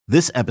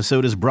This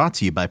episode is brought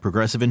to you by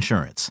Progressive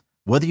Insurance.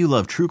 Whether you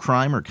love true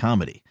crime or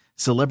comedy,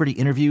 celebrity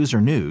interviews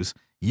or news,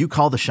 you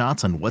call the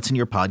shots on what's in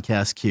your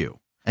podcast queue.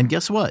 And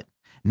guess what?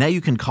 Now you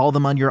can call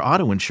them on your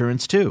auto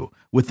insurance too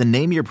with the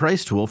Name Your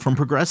Price tool from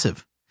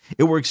Progressive.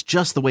 It works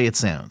just the way it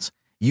sounds.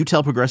 You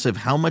tell Progressive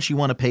how much you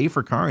want to pay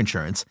for car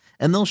insurance,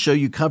 and they'll show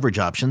you coverage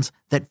options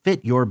that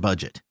fit your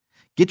budget.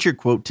 Get your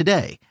quote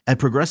today at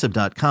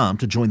Progressive.com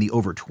to join the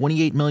over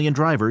 28 million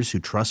drivers who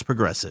trust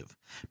Progressive.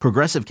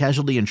 Progressive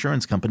Casualty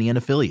Insurance Company and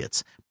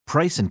Affiliates.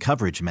 Price and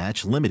coverage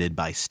match limited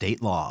by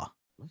state law.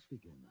 Let's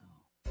begin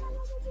now.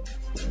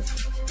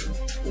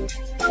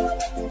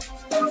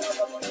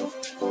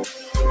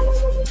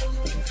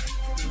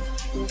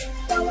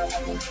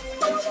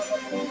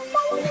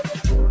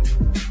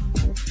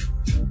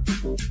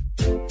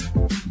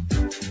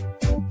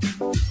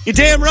 You're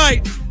damn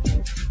right.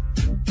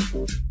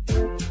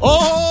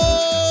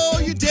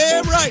 Oh, you're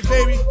damn right,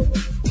 baby.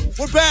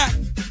 We're back.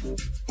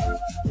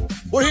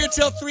 We're here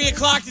till 3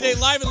 o'clock today,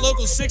 live and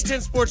local 610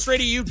 Sports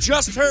Radio. You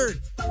just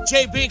heard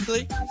Jay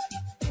Binkley.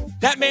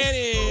 That man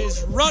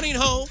is running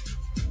home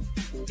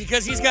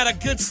because he's got a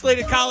good slate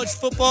of college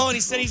football, and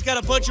he said he's got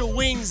a bunch of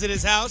wings at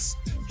his house.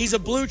 He's a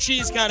blue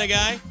cheese kind of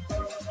guy.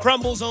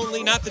 Crumbles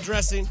only, not the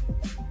dressing.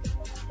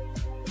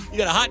 You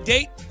got a hot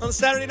date on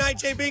Saturday night,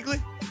 Jay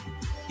Binkley?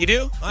 You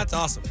do? Oh, that's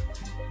awesome.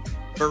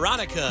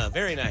 Veronica,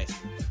 very nice.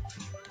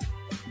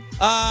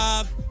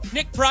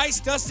 Nick Price,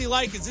 Dusty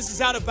Likens. This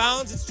is Out of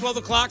Bounds. It's 12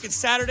 o'clock. It's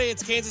Saturday.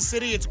 It's Kansas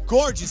City. It's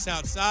gorgeous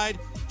outside.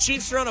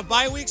 Chiefs are on a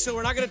bye week, so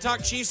we're not going to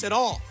talk Chiefs at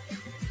all.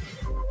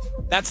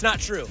 That's not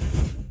true.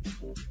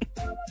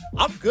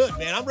 I'm good,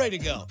 man. I'm ready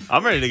to go.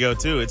 I'm ready to go,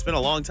 too. It's been a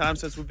long time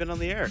since we've been on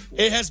the air.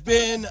 It has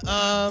been,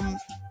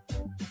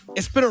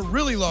 it's been a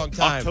really long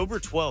time. October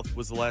 12th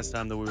was the last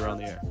time that we were on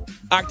the air.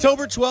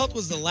 October 12th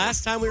was the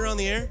last time we were on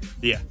the air?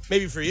 Yeah.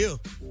 Maybe for you.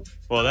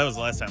 Well, that was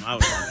the last time I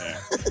was on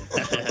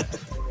the air.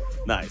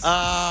 Nice.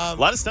 A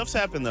lot of stuff's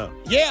happened, though.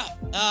 Yeah,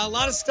 a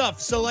lot of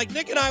stuff. So, like,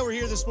 Nick and I were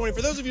here this morning.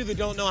 For those of you that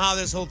don't know how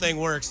this whole thing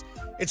works,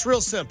 it's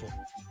real simple.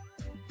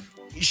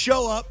 You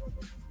show up,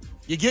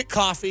 you get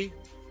coffee,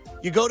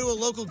 you go to a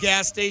local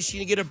gas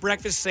station, you get a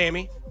breakfast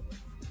Sammy.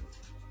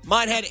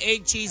 Mine had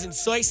egg, cheese, and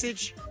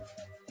sausage.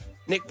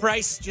 Nick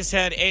Price just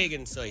had egg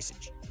and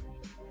sausage.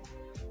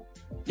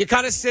 You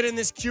kind of sit in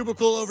this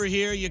cubicle over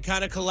here. You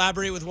kind of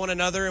collaborate with one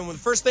another. And the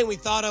first thing we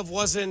thought of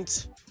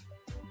wasn't,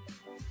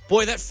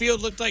 boy, that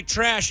field looked like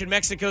trash in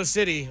Mexico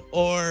City,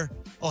 or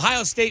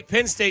Ohio State,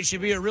 Penn State should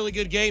be a really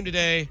good game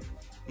today.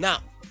 No.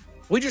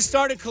 We just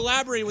started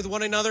collaborating with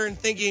one another and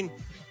thinking,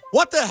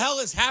 what the hell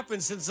has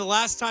happened since the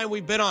last time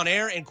we've been on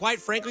air? And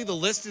quite frankly, the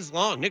list is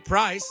long. Nick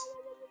Price.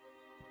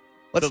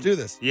 Let's do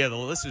this. Yeah, the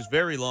list is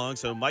very long.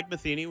 So Mike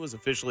Matheny was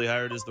officially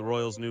hired as the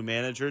Royals' new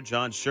manager.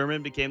 John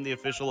Sherman became the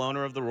official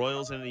owner of the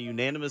Royals in a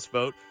unanimous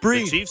vote.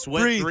 The Chiefs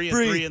went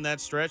 3-3 in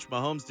that stretch.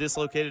 Mahomes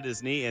dislocated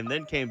his knee and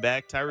then came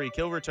back. Tyreek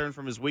Hill returned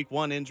from his Week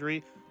 1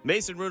 injury.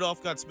 Mason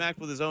Rudolph got smacked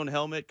with his own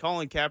helmet.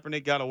 Colin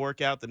Kaepernick got a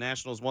workout. The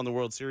Nationals won the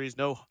World Series.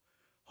 No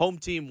home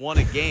team won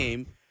a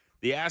game.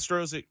 The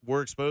Astros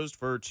were exposed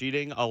for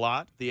cheating a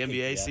lot. The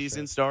NBA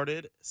season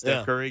started.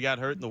 Steph Curry got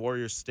hurt, and the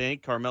Warriors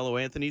stink. Carmelo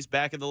Anthony's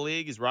back in the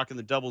league. He's rocking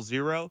the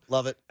 0-0.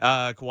 Love it.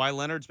 Kawhi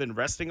Leonard's been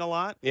resting a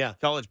lot. Yeah.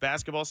 College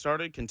basketball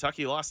started.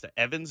 Kentucky lost to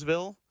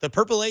Evansville. The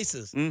Purple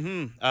Aces.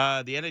 Mm-hmm.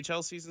 The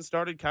NHL season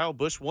started. Kyle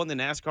Busch won the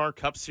NASCAR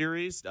Cup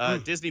Series.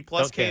 Disney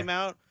Plus came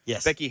out.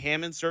 Yes. Becky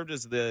Hammond served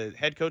as the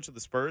head coach of the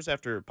Spurs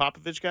after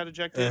Popovich got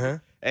ejected. Uh-huh.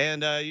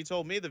 And you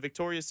told me the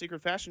Victoria's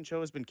Secret fashion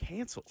show has been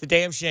canceled. It's a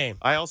damn shame.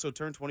 I also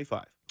turned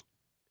 25.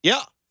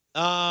 Yeah.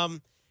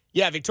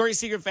 Victoria's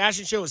Secret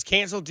fashion show was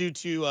canceled due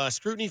to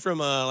scrutiny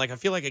from I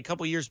feel like a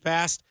couple years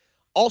past.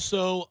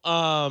 Also,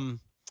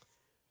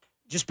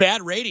 just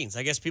bad ratings.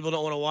 I guess people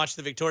don't want to watch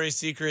the Victoria's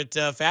Secret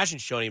fashion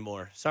show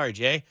anymore. Sorry,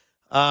 Jay.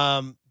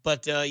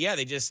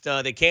 They just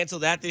they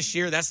canceled that this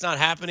year. That's not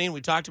happening.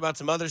 We talked about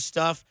some other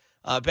stuff.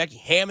 Becky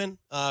Hammond,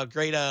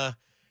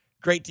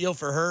 great deal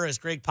for her, as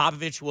Greg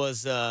Popovich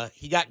was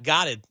he got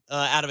gotted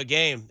out of a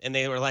game, and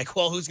they were like,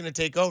 well, who's going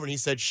to take over? And he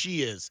said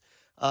she is.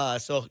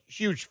 So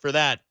huge for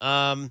that.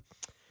 Not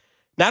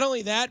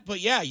only that,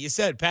 but yeah, you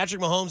said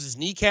Patrick Mahomes'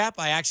 kneecap.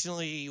 I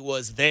actually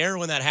was there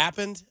when that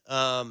happened.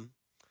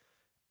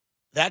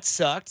 That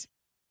sucked.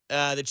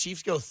 The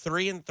Chiefs go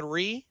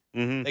 3-3.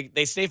 Mm-hmm.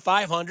 They stay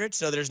 500,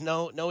 so there's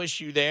no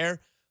issue there.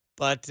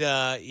 But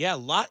a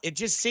lot. It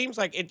just seems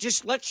like it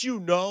just lets you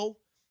know.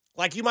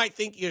 Like, you might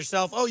think to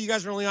yourself, oh, you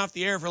guys are only off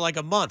the air for like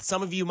a month.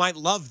 Some of you might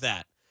love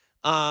that.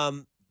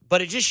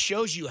 But it just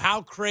shows you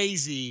how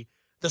crazy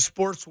the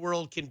sports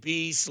world can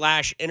be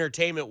 /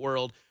 entertainment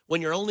world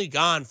when you're only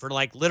gone for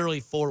like literally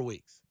 4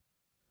 weeks.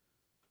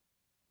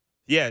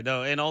 Yeah,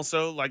 no, and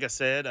also, like I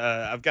said,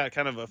 I've got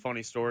kind of a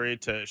funny story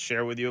to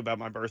share with you about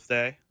my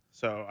birthday.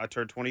 So I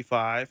turned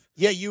 25.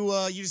 Yeah, you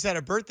just had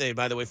a birthday,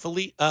 by the way.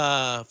 Feliz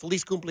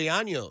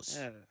cumpleaños.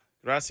 Yeah,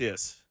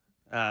 gracias.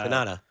 De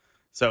nada.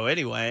 So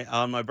anyway,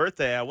 on my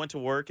birthday, I went to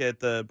work at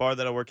the bar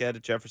that I work at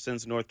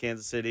Jefferson's in North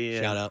Kansas City.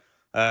 Shout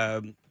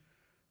out.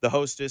 the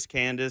hostess,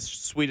 Candace,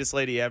 sweetest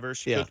lady ever.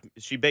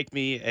 She baked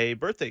me a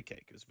birthday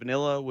cake. It was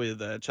vanilla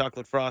with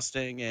chocolate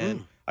frosting,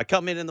 and I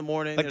come in the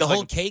morning. Like the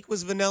whole cake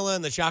was vanilla,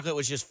 and the chocolate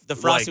was just the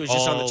frosting was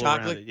just on the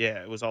chocolate.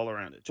 Yeah, it was all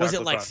around it. Was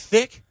it like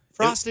thick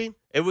frosting?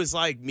 It was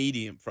like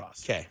medium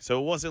frosting. Okay, so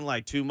it wasn't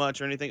like too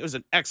much or anything. It was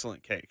an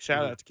excellent cake.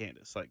 Shout out to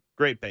Candace, like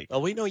great bake. Oh,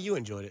 we know you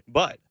enjoyed it,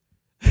 but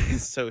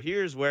so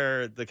here's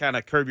where the kind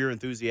of curb your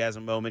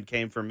enthusiasm moment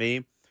came for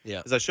me.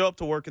 Yeah. As I show up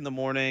to work in the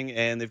morning,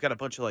 and they've got a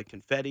bunch of like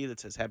confetti that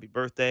says happy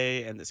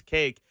birthday and this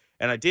cake.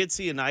 And I did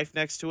see a knife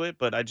next to it,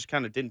 but I just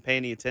kind of didn't pay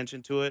any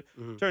attention to it.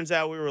 Turns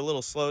out we were a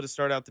little slow to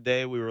start out the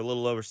day. We were a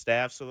little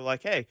overstaffed. So they're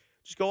like, hey,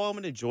 just go home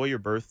and enjoy your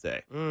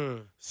birthday.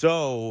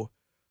 So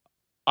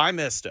I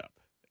messed up.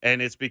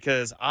 And it's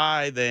because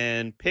I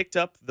then picked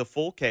up the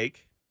full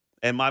cake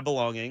and my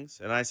belongings.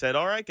 And I said,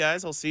 all right,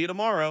 guys, I'll see you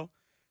tomorrow.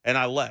 And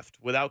I left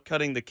without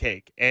cutting the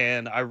cake.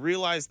 And I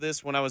realized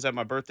this when I was at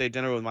my birthday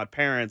dinner with my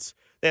parents.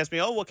 They asked me,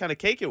 oh, what kind of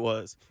cake it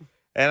was.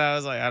 And I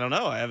was like, I don't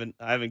know. I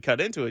haven't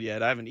cut into it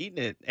yet. I haven't eaten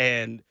it.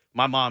 And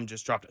my mom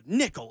just dropped it.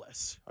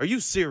 Nicholas, are you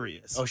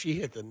serious? Oh, she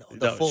hit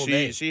the full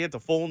name. She hit the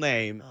full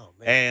name. Oh,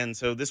 man. And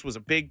so this was a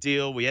big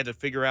deal. We had to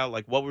figure out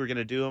like what we were going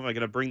to do. Am I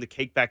going to bring the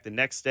cake back the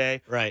next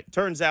day? Right.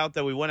 Turns out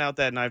that we went out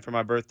that night for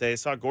my birthday.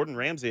 Saw Gordon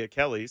Ramsay at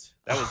Kelly's.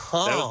 That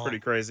was pretty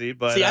crazy.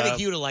 But see, I think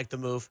he would have liked the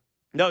move.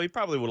 No, he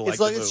probably would have liked it. It's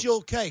like, the it's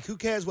your cake. Who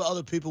cares what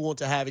other people want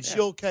to have? It's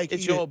your cake.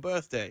 It's your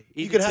birthday.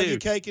 You can have your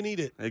cake and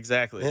eat it.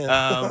 Exactly.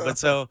 Yeah. But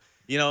so,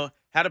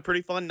 had a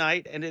pretty fun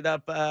night. Ended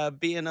up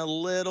being a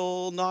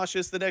little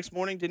nauseous the next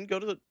morning. Didn't go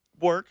to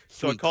work.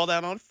 So I called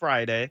out on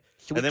Friday.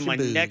 And then my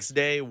next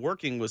day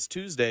working was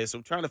Tuesday. So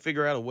I'm trying to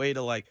figure out a way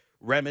to, like,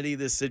 remedy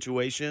this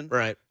situation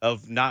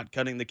of not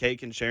cutting the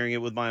cake and sharing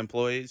it with my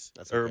employees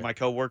or my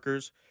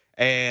coworkers.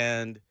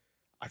 And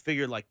I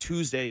figured, like,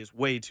 Tuesday is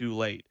way too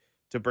late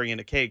to bring in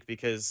a cake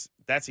because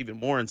that's even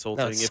more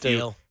insulting if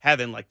you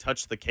haven't like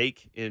touched the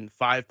cake in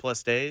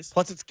 5+ days.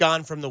 Plus, it's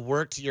gone from the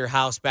work to your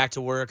house, back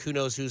to work. Who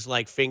knows who's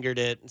like fingered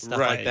it and stuff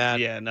like that.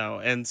 Yeah, no.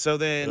 And so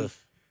then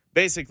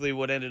basically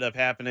what ended up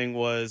happening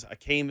was I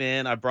came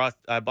in, I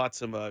bought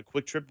some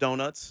Quick Trip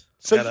donuts.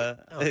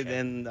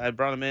 And I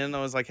brought them in.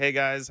 I was like, hey,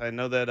 guys, I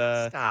know that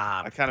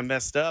I kind of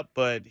messed up,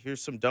 but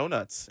here's some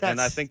donuts.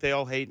 And I think they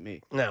all hate me.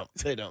 No,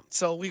 they don't.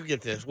 So we'll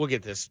get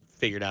this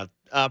figured out.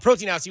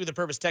 Protein House, you with a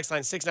purpose. Text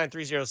line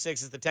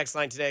 69306 is the text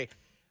line today.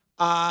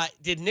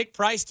 Did Nick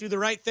Price do the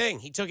right thing?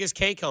 He took his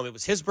cake home. It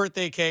was his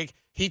birthday cake.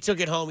 He took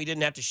it home. He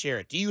didn't have to share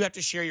it. Do you have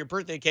to share your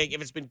birthday cake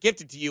if it's been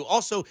gifted to you?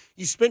 Also,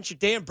 you spent your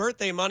damn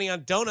birthday money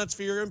on donuts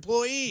for your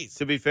employees.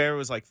 To be fair, it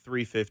was like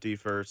 $3.50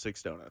 for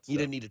 6 donuts. You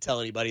didn't need to tell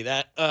anybody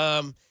that.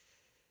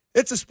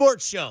 It's a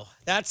sports show.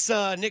 That's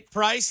Nick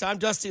Price. I'm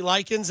Dusty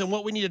Likens, and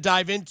what we need to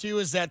dive into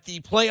is that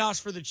the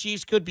playoffs for the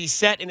Chiefs could be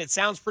set, and it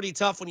sounds pretty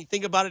tough when you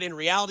think about it in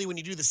reality when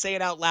you do the say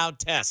it out loud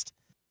test.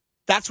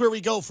 That's where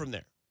we go from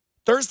there.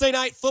 Thursday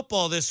night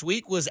football this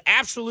week was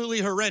absolutely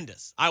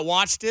horrendous. I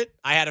watched it.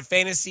 I had a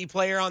fantasy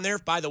player on there,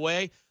 by the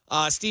way,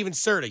 Steven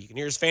Serta. You can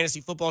hear his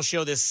fantasy football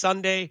show this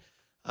Sunday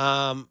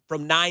from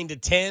 9 to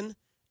 10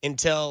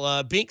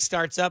 until Bink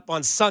starts up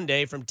on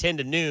Sunday from 10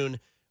 to noon.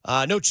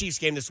 No Chiefs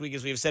game this week,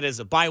 as we have said, is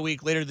a bye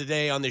week. Later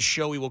today on this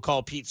show, we will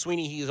call Pete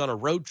Sweeney. He is on a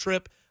road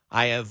trip.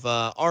 I have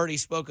already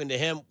spoken to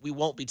him. We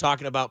won't be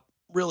talking about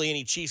really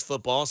any Chiefs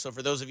football. So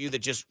for those of you that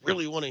just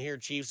really want to hear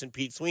Chiefs and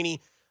Pete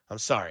Sweeney, I'm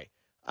sorry.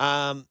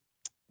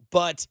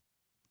 But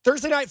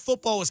Thursday night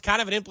football was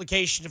kind of an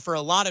implication for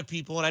a lot of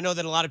people, and I know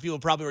that a lot of people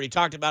probably already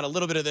talked about a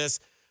little bit of this,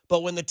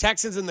 but when the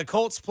Texans and the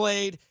Colts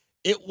played,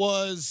 it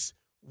was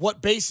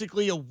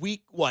basically a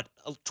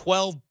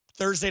 12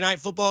 Thursday night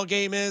football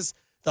game is.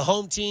 The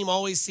home team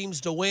always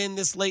seems to win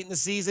this late in the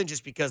season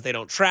just because they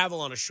don't travel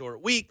on a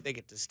short week. They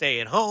get to stay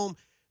at home.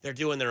 They're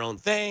doing their own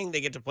thing.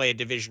 They get to play a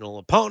divisional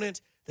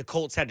opponent. The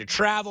Colts had to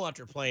travel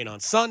after playing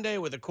on Sunday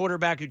with a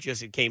quarterback who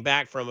just came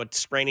back from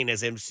spraining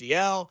his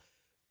MCL.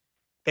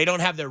 They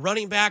don't have their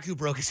running back who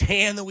broke his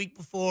hand the week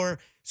before.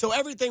 So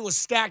everything was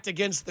stacked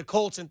against the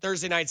Colts in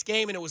Thursday night's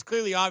game, and it was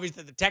clearly obvious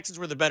that the Texans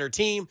were the better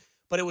team,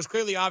 but it was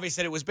clearly obvious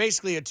that it was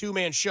basically a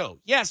two-man show.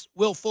 Yes,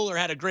 Will Fuller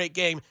had a great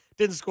game,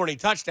 didn't score any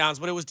touchdowns,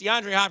 but it was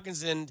DeAndre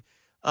Hopkins and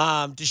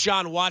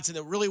Deshaun Watson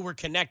that really were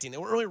connecting. They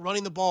weren't really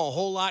running the ball a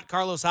whole lot.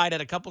 Carlos Hyde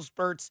had a couple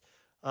spurts,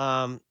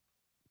 but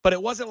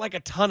it wasn't like a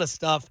ton of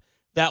stuff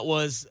that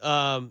was,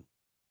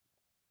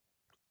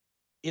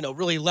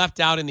 really left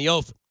out in the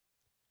open.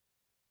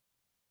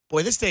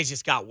 Boy, this day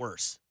just got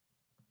worse.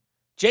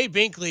 Jay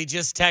Binkley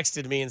just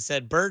texted me and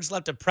said, Birds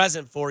left a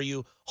present for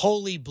you.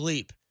 Holy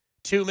bleep.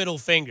 2 middle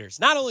fingers.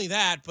 Not only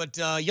that, but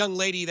a young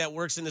lady that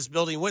works in this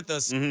building with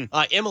us,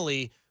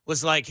 Emily,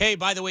 was like, hey,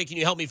 by the way, can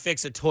you help me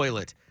fix a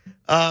toilet?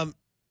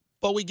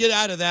 But we get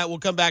out of that. We'll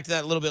come back to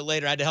that a little bit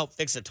later. I had to help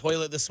fix a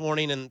toilet this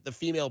morning in the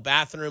female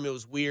bathroom. It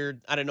was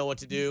weird. I didn't know what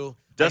to do.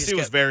 Dusty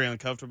was very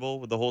uncomfortable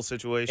with the whole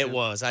situation. It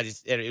was.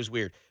 It was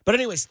weird. But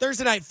anyways,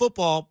 Thursday night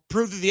football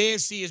proved that the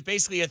AFC is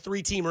basically a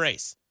 3-team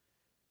race.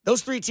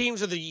 Those 3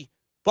 teams are the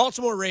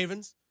Baltimore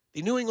Ravens,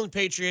 the New England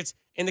Patriots,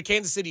 and the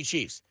Kansas City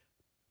Chiefs.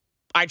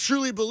 I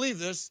truly believe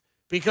this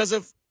because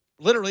of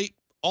literally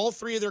all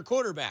three of their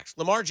quarterbacks.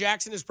 Lamar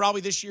Jackson is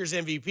probably this year's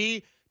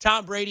MVP.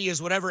 Tom Brady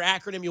is whatever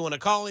acronym you want to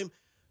call him.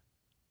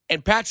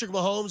 And Patrick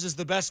Mahomes is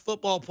the best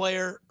football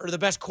player or the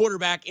best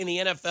quarterback in the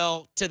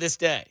NFL to this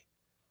day.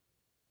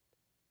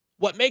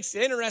 What makes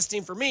it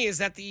interesting for me is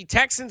that the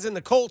Texans and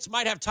the Colts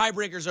might have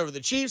tiebreakers over the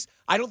Chiefs.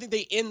 I don't think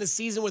they end the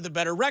season with a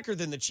better record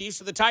than the Chiefs,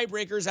 so the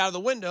tiebreaker is out of the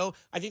window.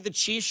 I think the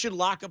Chiefs should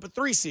lock up a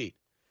 3 seed.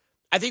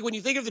 I think when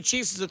you think of the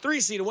Chiefs as a 3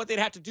 seed and what they'd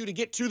have to do to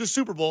get to the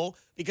Super Bowl,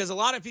 because a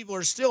lot of people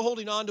are still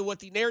holding on to what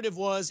the narrative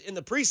was in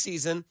the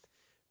preseason,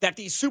 that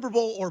the Super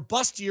Bowl or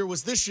bust year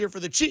was this year for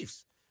the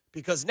Chiefs.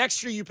 Because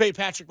next year you pay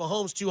Patrick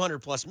Mahomes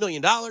 $200+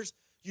 million.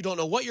 You don't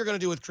know what you're going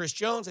to do with Chris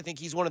Jones. I think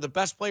he's one of the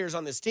best players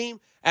on this team.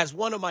 As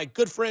one of my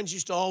good friends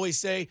used to always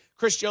say,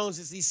 Chris Jones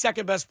is the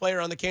second best player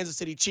on the Kansas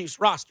City Chiefs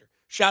roster.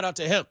 Shout out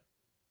to him.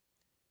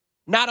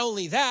 Not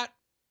only that,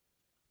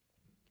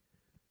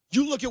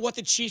 you look at what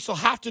the Chiefs will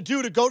have to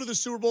do to go to the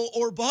Super Bowl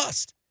or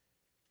bust.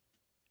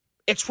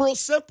 It's real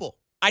simple.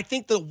 I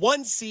think the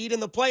 1 seed in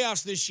the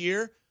playoffs this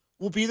year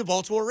will be the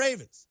Baltimore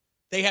Ravens.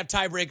 They have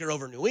tiebreaker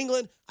over New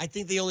England. I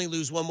think they only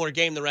lose one more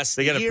game the rest of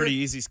the year. They got a pretty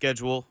easy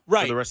schedule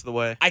for the rest of the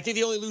way. I think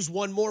they only lose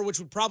one more, which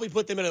would probably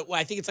put them in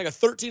I think it's like a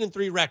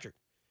 13-3 record.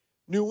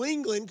 New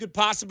England could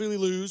possibly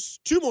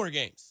lose 2 more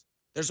games.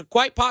 There's a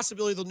quite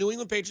possibility the New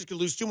England Patriots could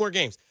lose 2 more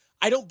games.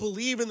 I don't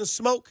believe in the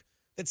smoke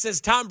that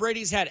says Tom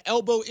Brady's had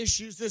elbow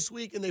issues this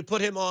week and they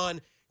put him on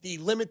the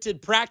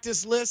limited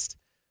practice list.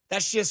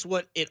 That's just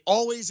what it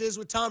always is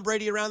with Tom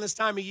Brady around this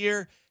time of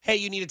year. Hey,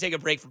 you need to take a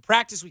break from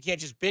practice. We can't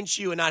just bench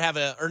you and not have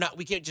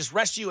we can't just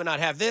rest you and not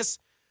have this.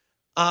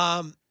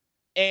 And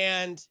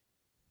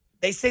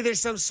they say there's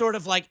some sort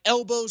of like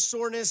elbow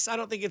soreness. I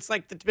don't think it's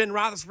like the Ben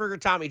Roethlisberger,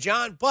 Tommy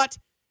John. But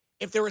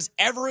if there was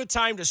ever a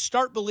time to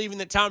start believing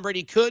that Tom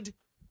Brady could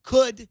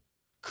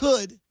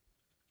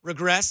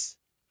regress,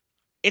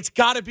 it's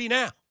got to be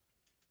now.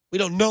 We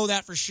don't know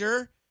that for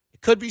sure.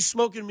 It could be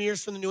smoke and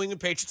mirrors from the New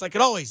England Patriots like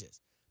it always is.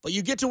 But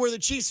you get to where the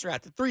Chiefs are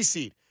at, the 3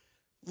 seed.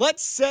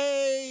 Let's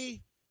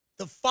say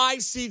the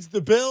 5 seed's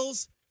the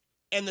Bills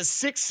and the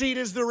 6 seed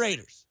is the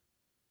Raiders.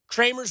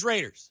 Kramer's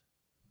Raiders.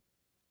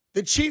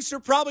 The Chiefs are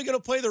probably going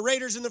to play the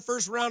Raiders in the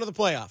first round of the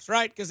playoffs,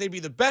 right? Because they'd be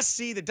the best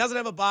seed that doesn't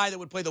have a bye that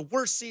would play the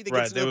worst seed that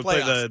gets into the playoffs.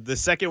 Right, they would play the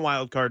second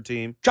wild card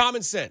team.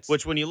 Common sense.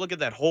 Which, when you look at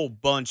that whole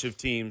bunch of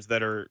teams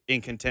that are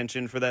in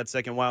contention for that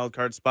second wild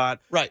card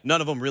spot, right,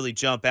 none of them really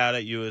jump out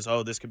at you as,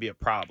 oh, this could be a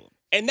problem.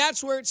 And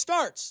that's where it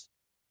starts.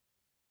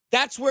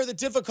 That's where the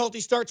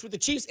difficulty starts with the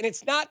Chiefs. And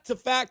it's not the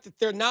fact that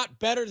they're not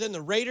better than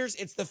the Raiders.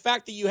 It's the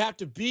fact that you have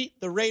to beat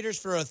the Raiders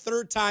for a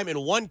 3rd time in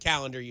 1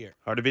 calendar year.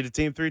 Hard to beat a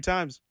team 3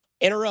 times.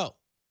 In a row.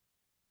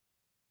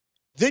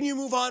 Then you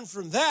move on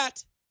from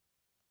that.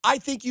 I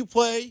think you'd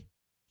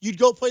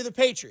go play the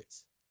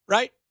Patriots,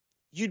 right?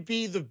 You'd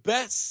be the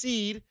best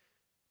seed,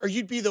 or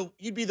you'd be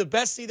the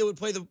best seed that would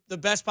play the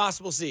best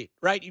possible seed,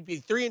 right? You'd be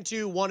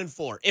 3-2,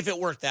 1-4, if it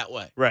worked that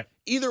way. Right.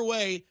 Either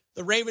way,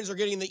 the Ravens are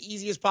getting the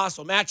easiest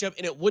possible matchup,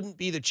 and it wouldn't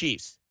be the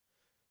Chiefs.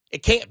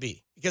 It can't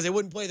be, because they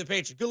wouldn't play the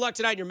Patriots. Good luck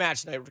tonight in your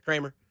match tonight,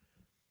 Kramer.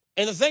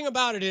 And the thing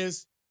about it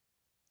is,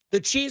 the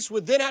Chiefs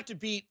would then have to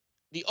beat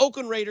the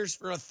Oakland Raiders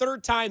for a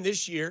 3rd time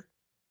this year,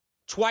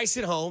 twice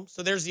at home.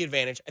 So there's the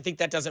advantage. I think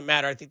that doesn't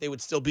matter. I think they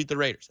would still beat the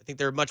Raiders. I think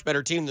they're a much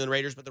better team than the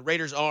Raiders, but the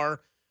Raiders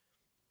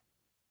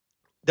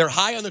they're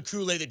high on the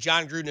Kool-Aid that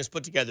John Gruden has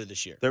put together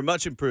this year. They're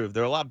much improved.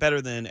 They're a lot better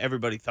than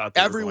everybody thought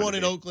they were going to be. Everyone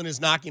in Oakland is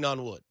knocking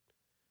on wood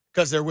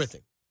because they're with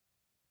him.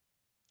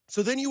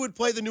 So then you would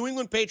play the New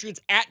England Patriots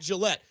at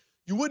Gillette.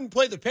 You wouldn't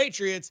play the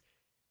Patriots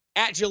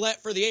at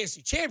Gillette for the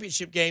AFC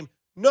Championship game.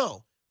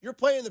 No. You're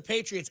playing the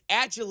Patriots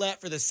at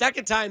Gillette for the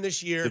 2nd time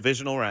this year.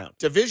 Divisional round.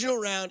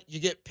 You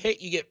get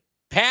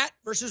Pat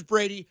versus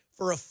Brady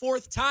for a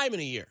 4th time in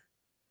a year.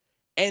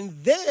 And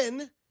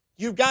then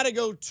you've got to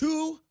go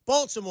to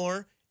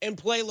Baltimore and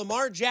play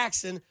Lamar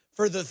Jackson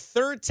for the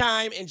 3rd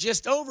time in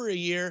just over a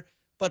year.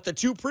 But the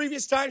 2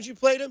 previous times you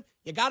played him,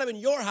 you got him in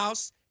your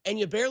house, and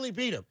you barely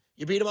beat him.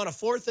 You beat him on a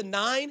 4th and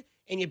 9,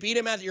 and you beat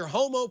him at your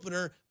home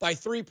opener by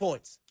 3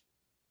 points.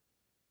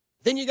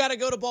 Then you got to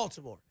go to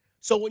Baltimore.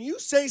 So when you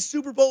say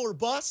Super Bowl or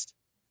bust,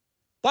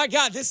 by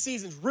God, this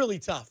season's really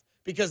tough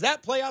because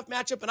that playoff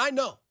matchup, and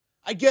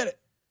I get it.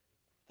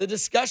 The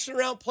discussion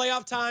around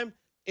playoff time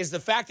is the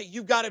fact that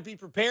you've got to be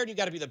prepared. You've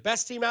got to be the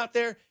best team out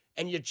there,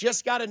 and you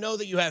just got to know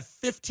that you have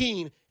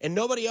 15 and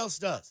nobody else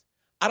does.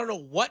 I don't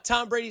know what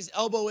Tom Brady's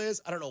elbow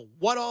is. I don't know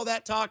what all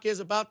that talk is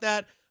about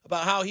that,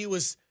 about how he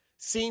was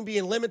seen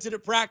being limited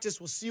at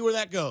practice. We'll see where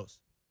that goes.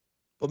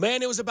 But,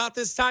 man, it was about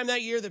this time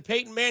that year that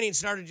Peyton Manning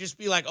started to just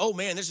be like, oh,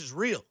 man, this is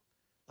real.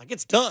 Like,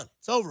 it's done.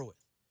 It's over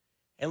with.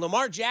 And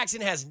Lamar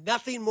Jackson has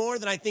nothing more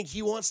than I think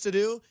he wants to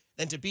do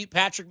than to beat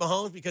Patrick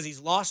Mahomes because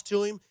he's lost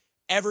to him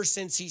ever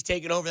since he's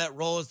taken over that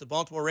role as the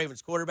Baltimore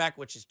Ravens quarterback,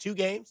 which is 2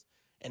 games.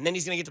 And then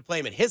he's going to get to play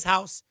him at his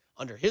house,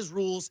 under his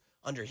rules,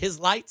 under his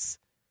lights,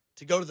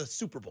 to go to the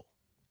Super Bowl,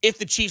 if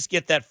the Chiefs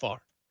get that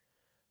far.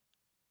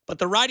 But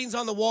the writing's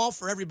on the wall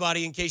for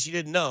everybody, in case you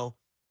didn't know.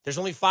 There's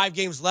only 5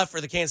 games left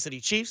for the Kansas City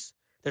Chiefs.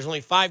 There's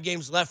only 5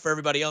 games left for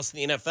everybody else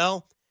in the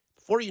NFL.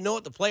 before you know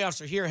it, the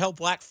playoffs are here. Hell,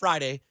 Black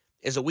Friday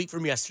is a week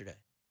from yesterday.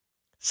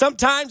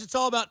 Sometimes it's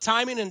all about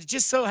timing, and it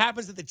just so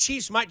happens that the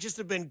Chiefs might just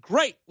have been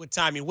great with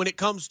timing when it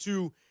comes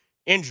to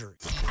injury.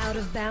 Out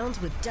of Bounds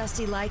with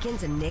Dusty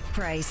Likens and Nick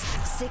Price,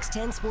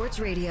 610 Sports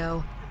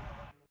Radio.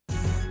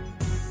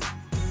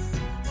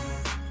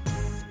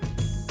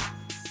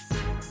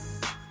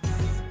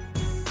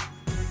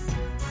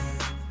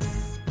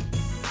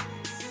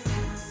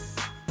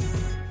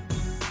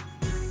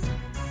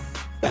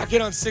 Back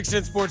in on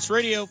 610 Sports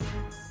Radio,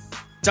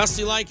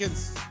 Dusty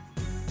Likens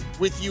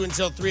with you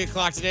until 3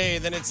 o'clock today.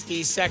 Then it's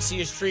the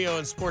sexiest trio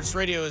in sports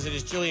radio as it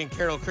is Julian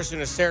Carroll, Christian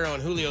Acero,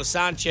 and Julio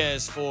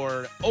Sanchez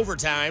for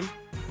overtime.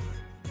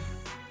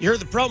 You heard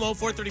the promo,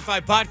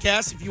 435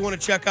 Podcast. If you want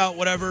to check out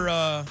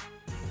whatever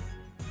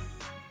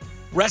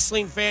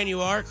wrestling fan you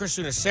are,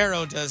 Christian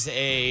Acero does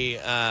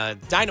a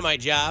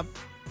dynamite job.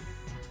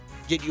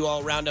 Get you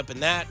all round up in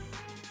that.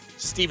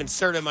 Steven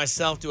Serta and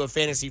myself do a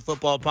fantasy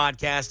football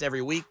podcast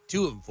every week.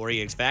 2 of them for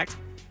you, in fact.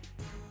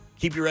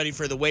 Keep you ready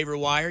for the waiver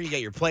wire. You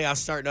got your playoffs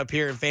starting up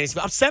here in fantasy.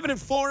 I'm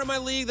 7-4 in my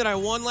league that I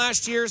won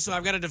last year, so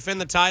I've got to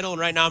defend the title,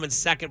 and right now I'm in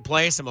second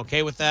place. I'm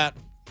okay with that.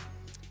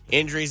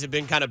 Injuries have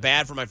been kind of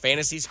bad for my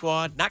fantasy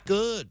squad. Not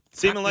good.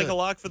 Seeming like a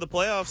lock for the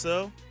playoffs,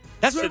 though.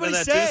 That's what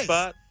everybody says.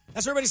 Spot.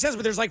 That's what everybody says,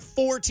 but there's like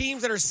 4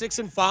 teams that are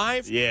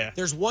 6-5. Yeah.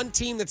 There's 1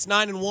 team that's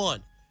 9-1.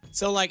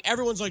 So, like,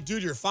 everyone's like,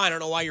 dude, you're fine. I don't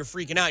know why you're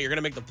freaking out. You're going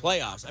to make the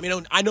playoffs. I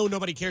mean, I know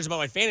nobody cares about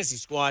my fantasy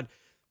squad,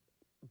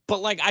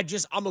 but, like,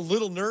 I'm a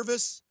little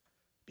nervous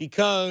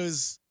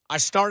because I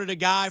started a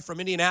guy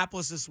from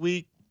Indianapolis this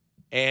week,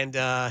 and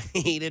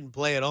he didn't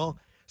play at all.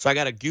 So I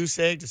got a goose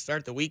egg to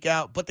start the week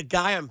out. But the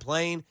guy I'm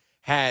playing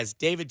has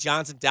David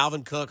Johnson,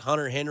 Dalvin Cook,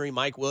 Hunter Henry,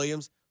 Mike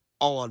Williams,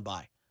 all on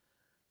bye.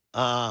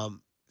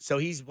 So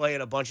he's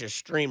playing a bunch of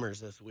streamers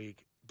this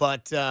week.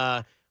 But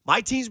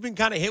my team's been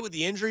kind of hit with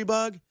the injury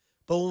bug.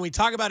 But when we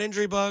talk about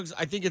injury bugs,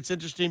 I think it's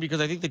interesting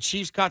because I think the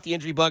Chiefs caught the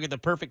injury bug at the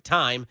perfect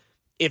time,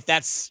 if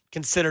that's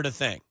considered a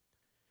thing.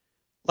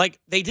 Like,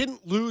 they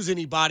didn't lose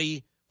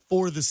anybody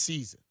for the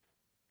season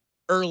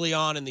early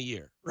on in the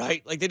year,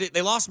 right? Like,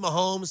 they lost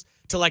Mahomes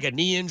to, like, a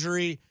knee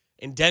injury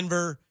in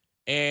Denver,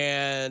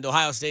 and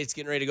Ohio State's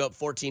getting ready to go up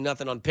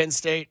 14-0 on Penn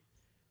State.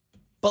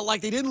 But,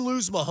 like, they didn't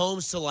lose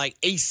Mahomes to, like,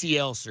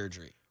 ACL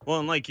surgery. Well,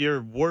 and, like,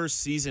 your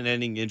worst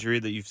season-ending injury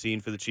that you've seen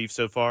for the Chiefs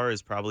so far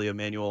is probably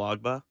Emmanuel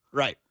Ogbah.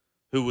 Right.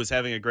 Who was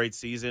having a great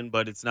season,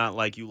 but it's not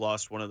like you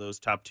lost one of those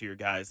top-tier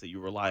guys that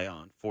you rely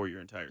on for your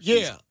entire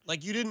season. Yeah,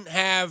 like you didn't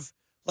have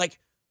 – like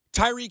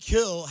Tyreek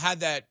Hill had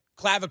that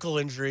clavicle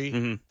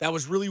injury that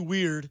was really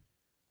weird,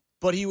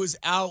 but he was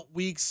out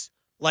weeks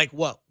like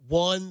what,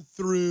 1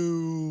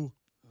 through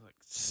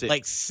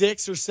like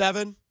 6 or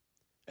 7,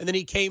 and then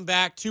he came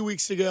back 2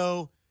 weeks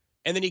ago,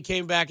 and then he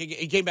came back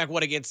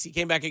against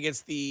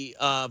the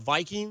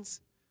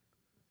Vikings.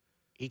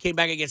 He came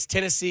back against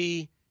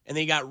Tennessee. And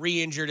then he got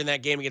re-injured in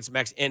that game against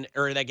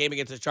that game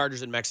against the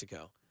Chargers in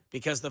Mexico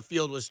because the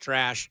field was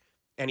trash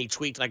and he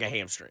tweaked like a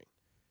hamstring,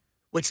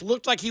 which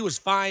looked like he was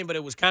fine, but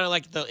it was kind of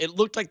like it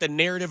looked like the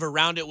narrative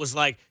around it was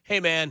like, hey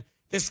man,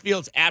 this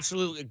field's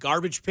absolutely a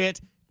garbage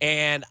pit,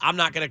 and I'm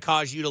not going to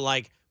cause you to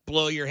like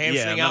blow your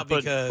hamstring out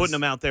because putting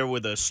him out there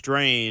with a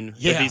strain.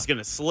 If he's going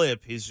to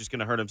slip, he's just going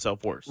to hurt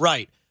himself worse.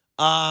 Right.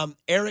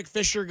 Eric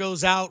Fisher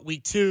goes out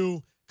week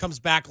 2. Comes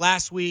back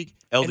last week.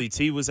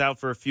 LDT was out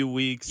for a few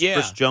weeks. Yeah.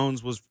 Chris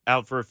Jones was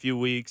out for a few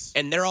weeks.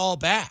 And they're all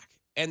back.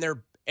 And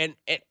they're and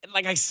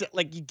like I said,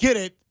 like you get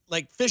it.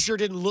 Like Fisher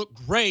didn't look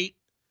great,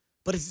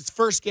 but it's his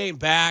first game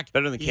back.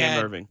 Better than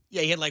Cam Irving.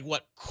 Yeah, he had like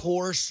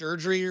core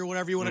surgery or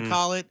whatever you want to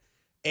call it.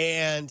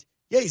 And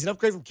yeah, he's an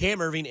upgrade from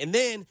Cam Irving. And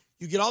then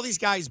you get all these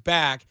guys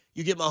back.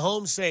 You get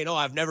Mahomes saying, "Oh,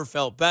 I've never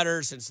felt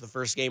better since the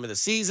first game of the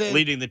season."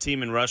 Leading the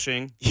team in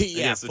rushing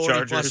against the 40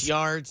 Chargers. plus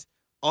yards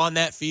on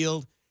that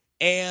field.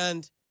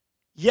 And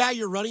yeah,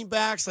 your running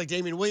backs like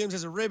Damian Williams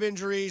has a rib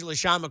injury.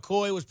 LaShawn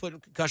McCoy was put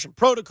in concussion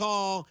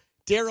protocol.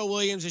 Darrell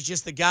Williams is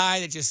just the guy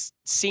that just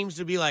seems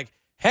to be like,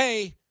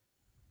 hey,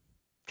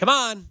 come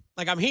on.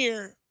 Like, I'm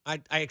here.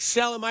 I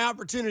excel in my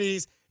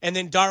opportunities. And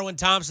then Darwin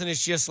Thompson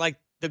is just like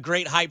the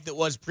great hype that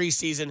was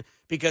preseason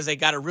because they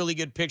got a really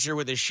good picture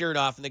with his shirt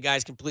off and the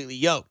guy's completely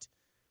yoked.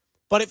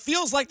 But it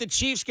feels like the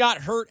Chiefs got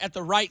hurt at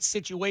the right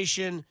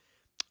situation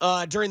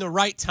during the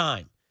right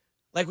time.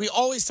 Like we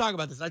always talk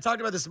about this. I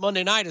talked about this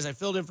Monday night as I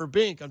filled in for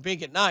Bink on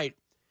Bink at Night,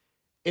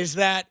 is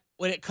that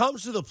when it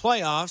comes to the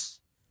playoffs,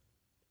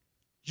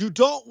 you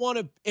don't want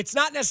to – it's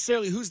not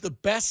necessarily who's the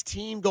best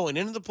team going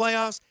into the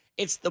playoffs.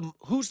 It's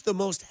who's the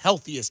most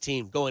healthiest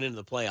team going into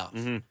the playoffs.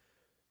 Mm-hmm.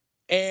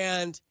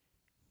 And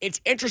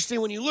it's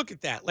interesting when you look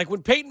at that. Like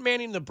when Peyton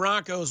Manning and the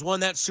Broncos won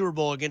that Super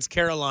Bowl against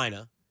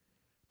Carolina,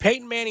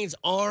 Peyton Manning's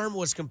arm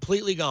was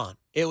completely gone.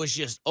 It was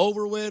just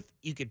over with.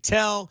 You could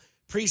tell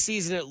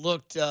preseason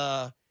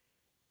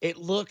it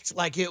looked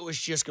like it was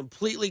just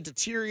completely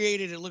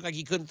deteriorated. It looked like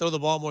he couldn't throw the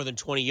ball more than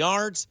 20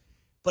 yards.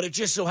 But it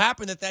just so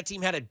happened that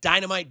team had a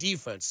dynamite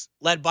defense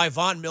led by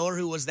Von Miller,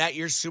 who was that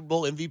year's Super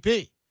Bowl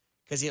MVP.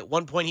 Because at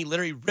one point he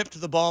literally ripped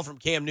the ball from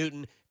Cam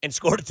Newton and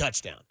scored a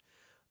touchdown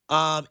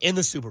in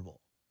the Super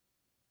Bowl.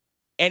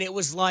 And it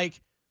was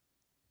like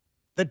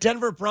the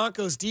Denver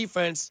Broncos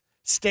defense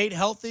stayed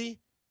healthy,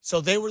 so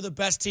they were the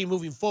best team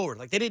moving forward.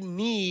 Like, they didn't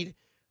need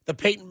the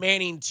Peyton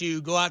Manning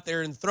to go out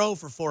there and throw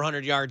for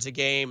 400 yards a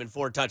game and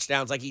 4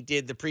 touchdowns like he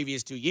did the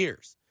previous 2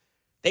 years.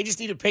 They just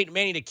needed Peyton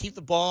Manning to keep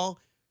the ball,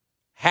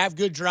 have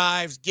good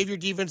drives, give your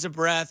defense a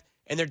breath,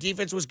 and their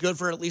defense was good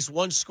for at least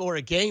 1 score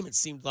a game, it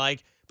seemed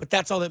like, but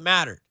that's all that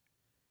mattered.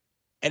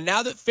 And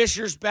now that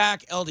Fisher's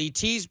back,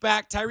 LDT's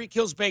back, Tyreek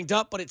Hill's banged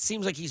up, but it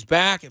seems like he's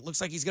back. It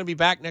looks like he's going to be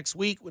back next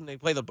week when they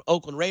play the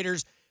Oakland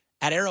Raiders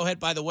at Arrowhead,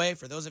 by the way.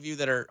 For those of you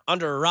that are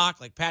under a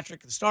rock, like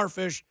Patrick the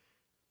Starfish,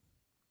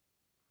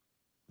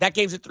 that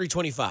game's at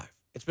 3:25.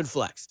 It's been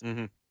flexed.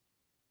 Mm-hmm.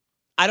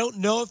 I don't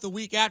know if the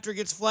week after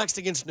gets flexed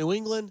against New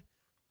England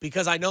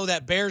because I know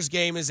that Bears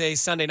game is a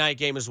Sunday night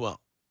game as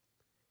well.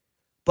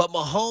 But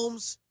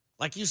Mahomes,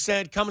 like you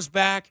said, comes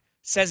back,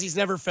 says he's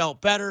never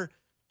felt better,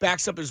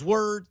 backs up his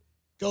word,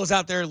 goes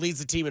out there, leads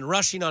the team in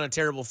rushing on a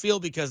terrible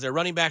field because their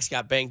running backs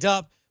got banged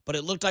up. But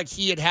it looked like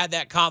he had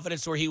that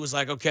confidence where he was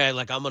like, okay,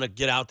 like I'm going to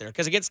get out there.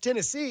 Because against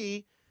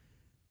Tennessee,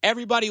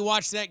 everybody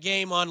watched that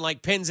game on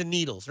like pins and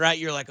needles, right?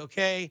 You're like,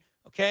 okay,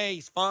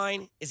 he's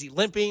fine. Is he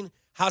limping?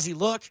 How's he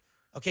look?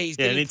 Okay, he's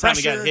getting anytime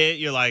pressure. he got hit,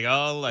 you're like,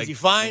 oh, like is he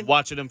fine?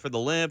 Watching him for the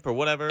limp or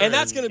whatever. And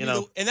that's going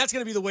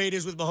to be the way it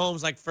is with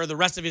Mahomes, like for the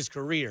rest of his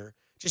career.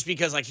 Just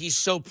because like he's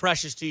so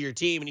precious to your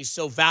team and he's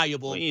so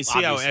valuable. Well, you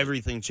see how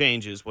everything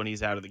changes when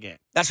he's out of the game.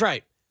 That's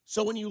right.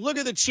 So when you look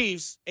at the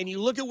Chiefs and you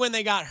look at when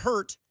they got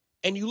hurt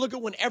and you look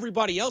at when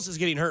everybody else is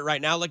getting hurt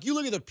right now, like you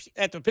look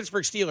at the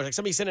Pittsburgh Steelers, like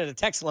somebody sent in a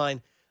text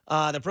line,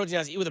 the Protein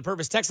House Eat with a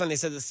Purpose text line, they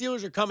said the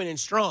Steelers are coming in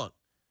strong.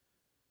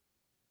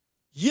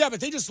 Yeah,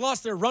 but they just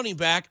lost their running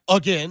back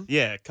again.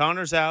 Yeah,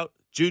 Connor's out,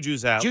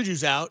 Juju's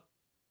out.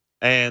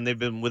 And they've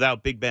been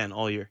without Big Ben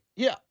all year.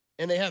 Yeah,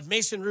 and they have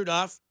Mason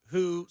Rudolph,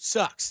 who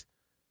sucks.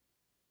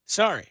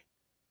 Sorry.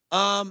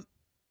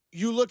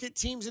 You look at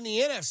teams in the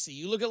NFC.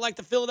 You look at like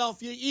the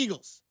Philadelphia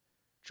Eagles.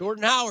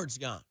 Jordan Howard's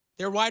gone.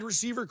 Their wide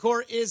receiver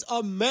core is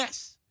a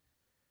mess.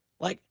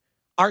 Like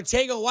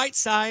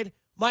Arcega-Whiteside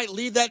might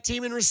lead that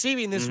team in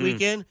receiving this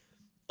weekend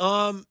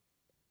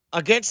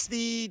against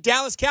the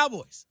Dallas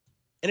Cowboys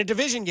in a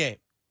division game.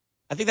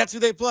 I think that's who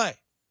they play,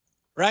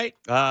 right?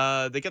 They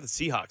got the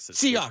Seahawks.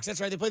 Seahawks,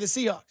 that's right. They play the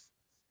Seahawks.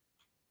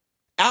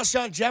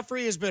 Alshon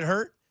Jeffrey has been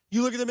hurt.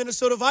 You look at the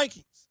Minnesota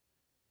Vikings.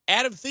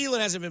 Adam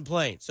Thielen hasn't been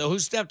playing. So who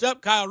stepped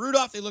up? Kyle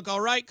Rudolph. They look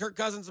all right. Kirk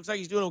Cousins looks like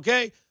he's doing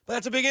okay, but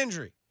that's a big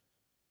injury.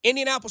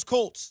 Indianapolis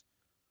Colts.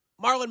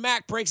 Marlon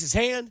Mack breaks his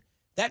hand.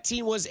 That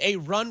team was a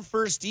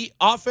run-first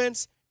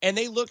offense, and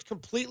they looked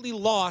completely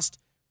lost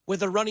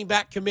with a running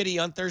back committee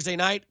on Thursday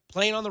night,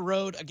 playing on the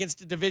road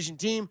against a division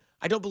team.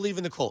 I don't believe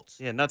in the Colts.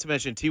 Yeah, not to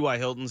mention T.Y.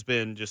 Hilton's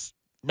been just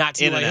not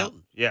T.Y.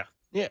 Hilton. Yeah.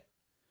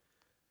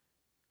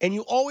 And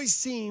you always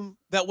seem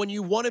that when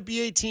you want to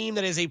be a team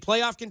that is a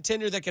playoff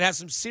contender that can have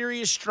some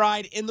serious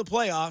stride in the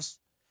playoffs,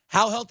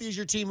 how healthy is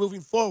your team moving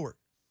forward?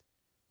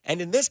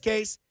 And in this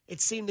case, it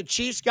seemed the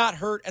Chiefs got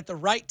hurt at the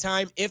right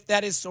time, if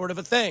that is sort of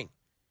a thing.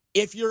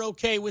 If you're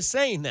okay with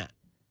saying that.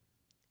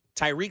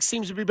 Tyreek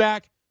seems to be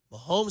back.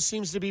 Mahomes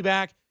seems to be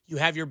back. You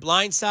have your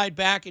blind side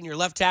back and your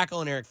left tackle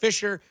and Eric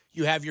Fisher.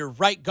 You have your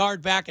right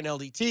guard back in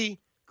LDT.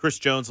 Chris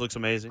Jones looks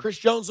amazing. Chris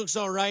Jones looks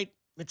all right.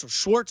 Mitchell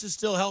Schwartz is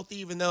still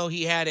healthy, even though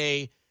he had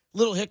a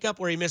little hiccup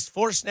where he missed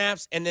 4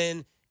 snaps. And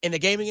then in the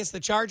game against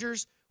the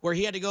Chargers, where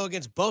he had to go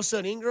against Bosa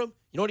and Ingram,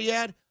 you know what he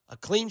had? A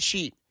clean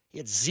sheet. He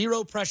had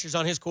 0 pressures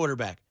on his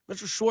quarterback.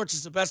 Mitchell Schwartz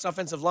is the best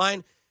offensive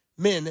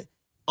lineman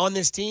on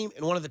this team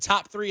and one of the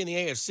top 3 in the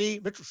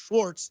AFC. Mitchell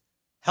Schwartz,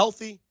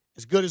 healthy,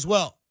 is good as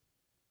well.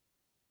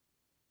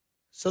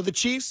 So the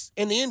Chiefs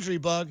and the injury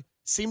bug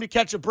seem to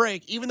catch a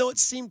break. Even though it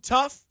seemed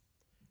tough,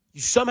 you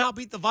somehow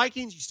beat the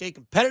Vikings. You stay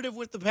competitive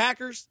with the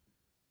Packers.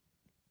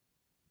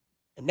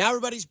 And now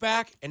everybody's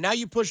back, and now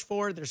you push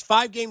forward. There's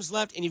 5 games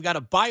left, and you've got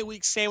a bye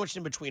week sandwiched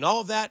in between all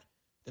of that.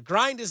 The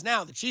grind is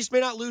now. The Chiefs may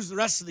not lose the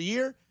rest of the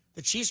year.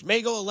 The Chiefs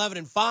may go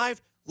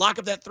 11-5, lock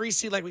up that 3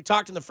 seed like we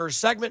talked in the first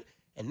segment,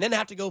 and then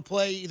have to go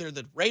play either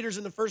the Raiders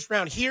in the first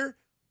round here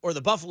or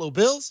the Buffalo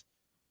Bills.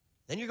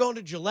 Then you're going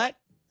to Gillette,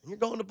 and you're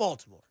going to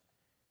Baltimore.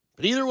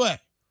 But either way,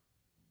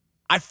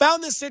 I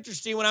found this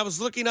interesting when I was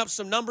looking up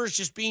some numbers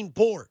just being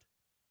bored.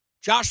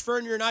 Josh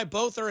Furnier and I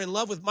both are in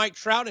love with Mike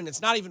Trout, and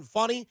it's not even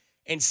funny.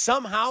 And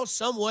somehow,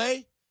 some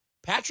way,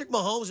 Patrick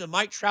Mahomes and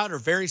Mike Trout are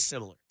very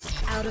similar.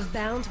 Out of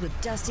Bounds with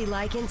Dusty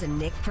Likens and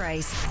Nick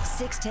Price.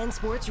 610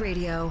 Sports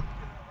Radio.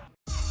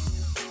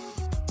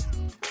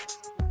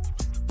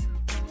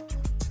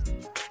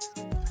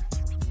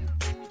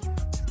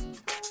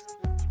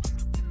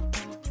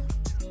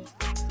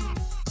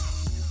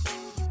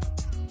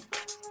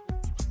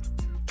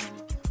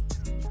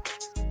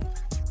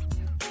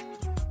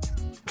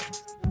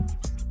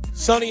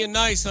 Sunny and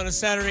nice on a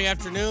Saturday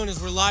afternoon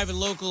as we're live and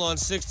local on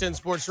 610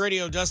 Sports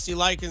Radio. Dusty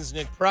Likens,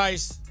 Nick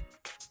Price.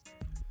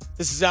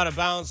 This is Out of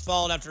Bounds.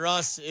 Followed after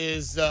us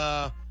is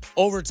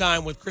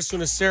Overtime with Chris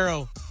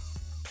Unicero,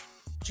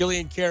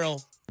 Jillian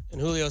Carroll,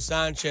 and Julio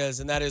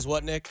Sanchez. And that is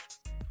what, Nick?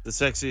 The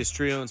sexiest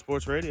trio in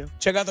sports radio.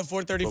 Check out the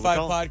 435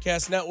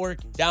 Podcast Network.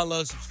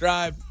 Download,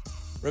 subscribe.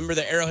 Remember,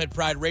 the Arrowhead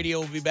Pride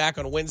Radio will be back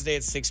on Wednesday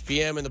at 6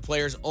 p.m. and the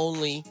Players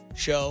Only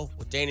show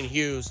with Dane and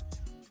Hughes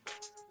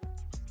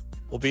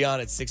will be on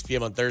at 6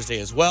 p.m. on Thursday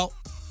as well.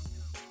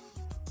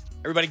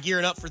 Everybody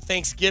gearing up for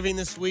Thanksgiving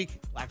this week,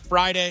 Black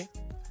Friday.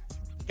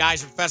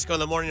 Guys from Fesco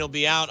in the morning will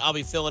be out. I'll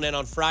be filling in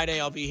on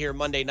Friday. I'll be here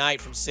Monday night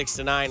from 6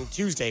 to 9,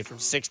 Tuesday from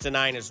 6 to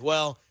 9 as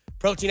well.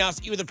 Protein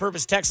House, Eat with a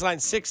Purpose, text line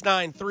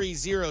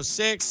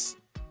 69306.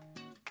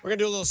 We're going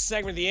to do a little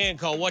segment at the end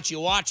called What You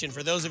Watching.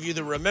 For those of you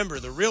that remember,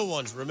 the real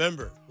ones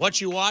remember. What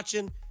You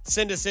Watching?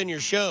 Send us in your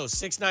shows,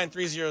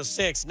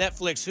 69306,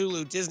 Netflix,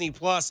 Hulu, Disney+,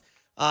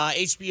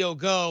 HBO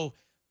Go,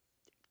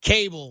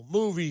 cable,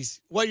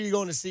 movies. What are you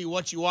going to see?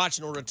 What You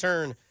Watching will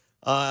return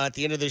at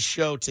the end of this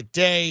show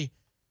today.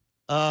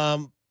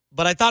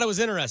 But I thought it was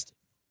interesting.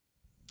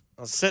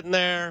 I was sitting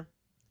there. I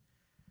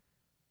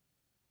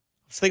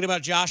was thinking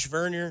about Josh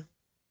Vernier.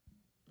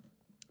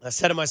 I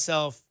said to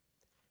myself,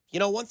 you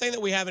know, one thing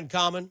that we have in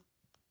common,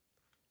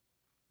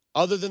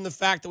 other than the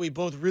fact that we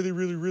both really,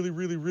 really, really,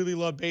 really, really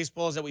love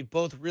baseball, is that we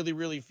both really,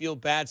 really feel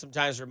bad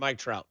sometimes for Mike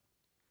Trout.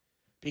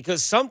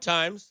 Because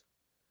sometimes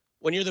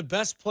when you're the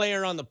best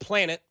player on the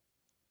planet,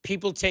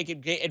 people take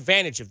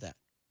advantage of that.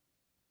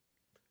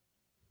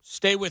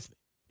 Stay with me.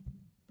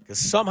 Because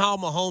somehow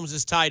Mahomes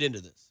is tied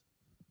into this.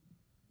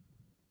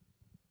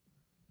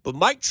 But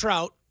Mike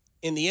Trout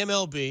in the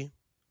MLB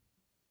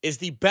is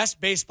the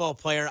best baseball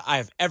player I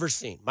have ever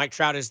seen. Mike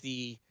Trout is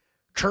the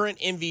current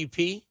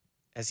MVP,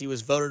 as he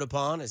was voted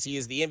upon, as he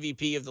is the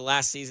MVP of the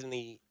last season in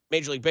the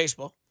Major League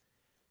Baseball.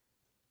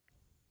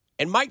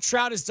 And Mike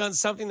Trout has done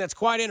something that's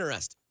quite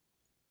interesting.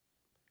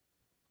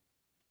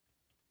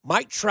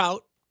 Mike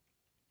Trout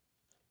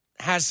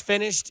has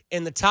finished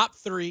in the top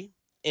 3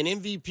 in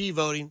MVP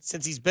voting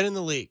since he's been in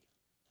the league.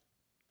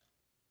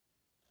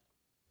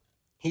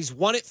 He's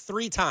won it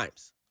 3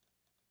 times.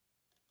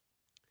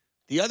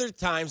 The other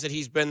times that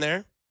he's been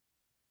there.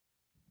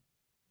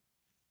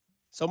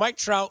 So Mike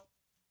Trout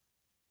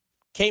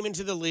came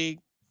into the league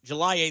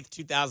July 8th,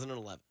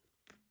 2011.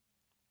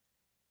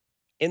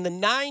 In the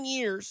 9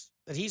 years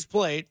that he's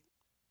played,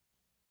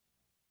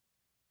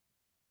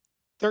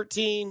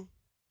 13,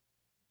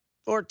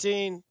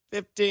 14,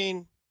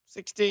 15,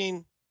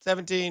 16,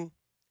 17,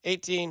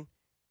 18.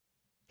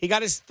 He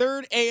got his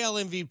 3rd AL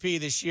MVP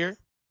this year.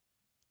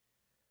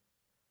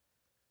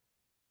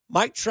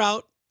 Mike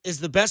Trout is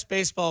the best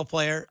baseball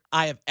player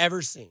I have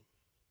ever seen.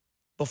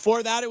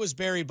 Before that, it was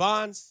Barry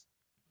Bonds.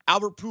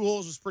 Albert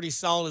Pujols was pretty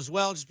solid as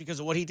well, just because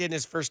of what he did in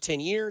his first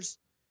 10 years.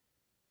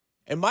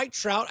 And Mike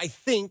Trout, I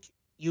think,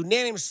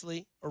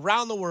 unanimously,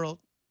 around the world,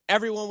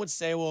 everyone would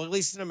say, well, at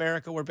least in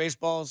America, where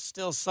baseball is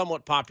still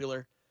somewhat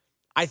popular,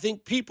 I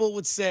think people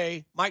would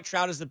say Mike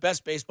Trout is the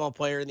best baseball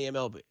player in the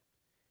MLB.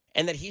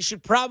 And that he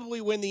should probably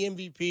win the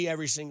MVP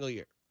every single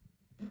year.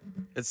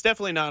 It's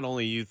definitely not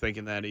only you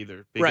thinking that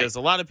either, because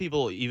a lot of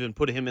people even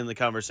put him in the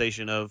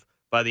conversation of,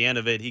 by the end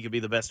of it, he could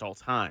be the best all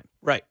time.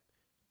 Right.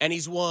 And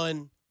he's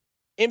won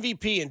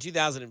MVP in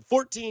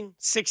 2014,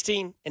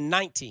 16, and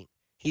 19.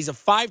 He's a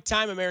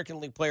 5-time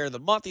American League Player of the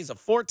Month. He's a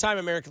 4-time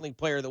American League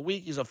Player of the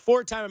Week. He's a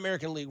 4-time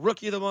American League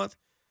Rookie of the Month.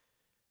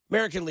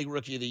 American League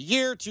Rookie of the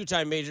Year,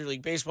 2-time Major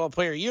League Baseball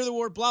Player of the Year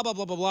award, blah, blah,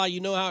 blah, blah, blah. You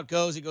know how it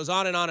goes. It goes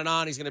on and on and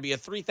on. He's going to be a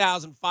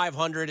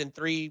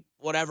 3,503,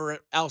 whatever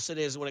else it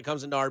is when it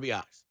comes into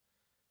RBIs.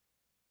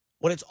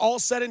 When it's all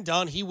said and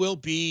done, he will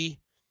be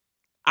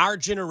our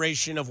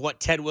generation of what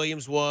Ted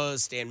Williams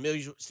was, Stan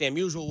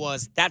Musial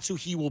was. That's who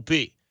he will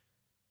be.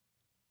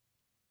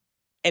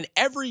 And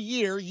every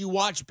year you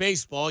watch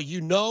baseball,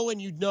 you know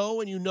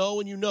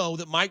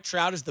that Mike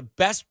Trout is the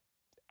best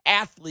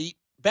athlete,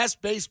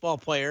 best baseball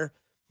player.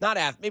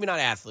 Maybe not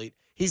athlete.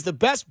 He's the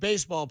best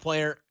baseball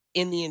player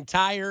in the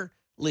entire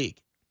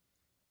league,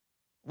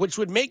 which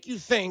would make you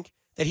think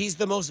that he's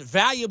the most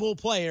valuable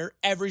player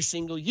every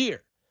single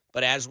year.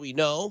 But as we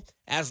know,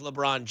 as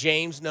LeBron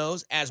James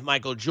knows, as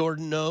Michael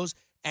Jordan knows,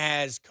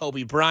 as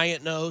Kobe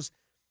Bryant knows,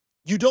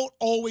 you don't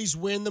always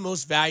win the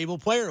most valuable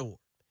player award.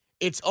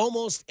 It's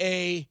almost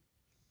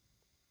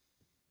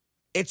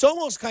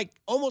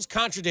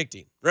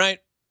contradicting, right?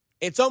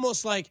 It's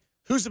almost like,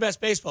 who's the best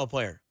baseball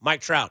player?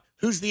 Mike Trout.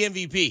 Who's the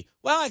MVP?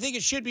 Well, I think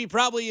it should be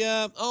probably,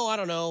 I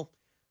don't know,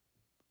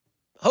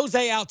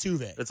 Jose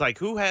Altuve. It's like,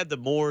 who had the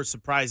more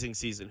surprising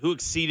season? Who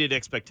exceeded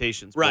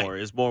expectations right. more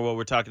is more what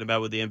we're talking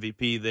about with the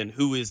MVP than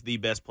who is the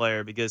best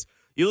player. Because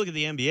you look at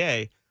the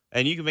NBA,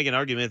 and you can make an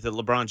argument that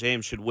LeBron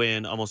James should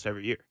win almost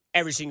every year.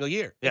 Every single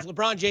year. Yeah. If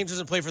LeBron James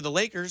doesn't play for the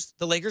Lakers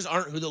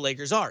aren't who the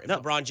Lakers are. If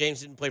LeBron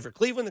James didn't play for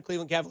Cleveland, the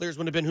Cleveland Cavaliers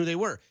wouldn't have been who they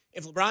were.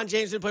 If LeBron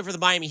James didn't play for the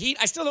Miami Heat,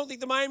 I still don't think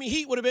the Miami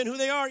Heat would have been who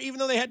they are, even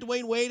though they had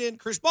Dwayne Wade and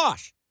Chris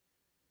Bosh.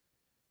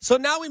 So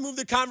now we move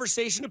the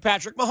conversation to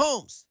Patrick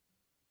Mahomes.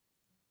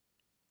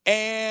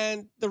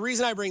 And the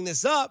reason I bring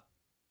this up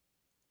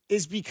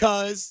is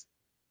because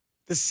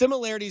the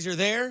similarities are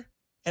there,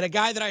 and a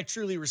guy that I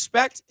truly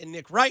respect, and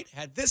Nick Wright,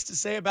 had this to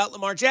say about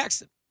Lamar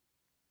Jackson.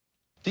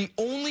 The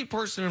only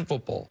person in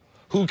football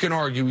who can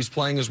argue he's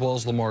playing as well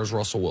as Lamar's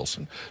Russell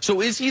Wilson.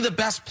 So is he the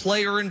best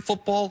player in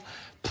football?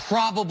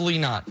 Probably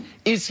not.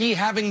 Is he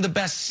having the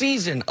best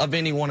season of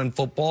anyone in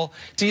football?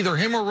 It's either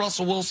him or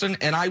Russell Wilson,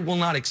 and I will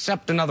not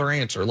accept another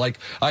answer. Like,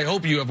 I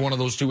hope you have one of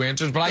those two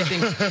answers, but I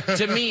think,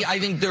 to me, I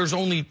think there's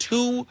only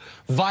two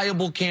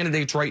viable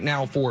candidates right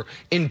now for,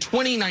 in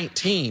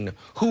 2019,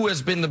 who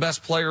has been the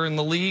best player in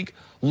the league,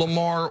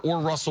 Lamar or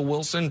Russell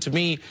Wilson. To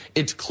me,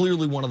 it's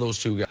clearly one of those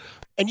two guys.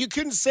 And you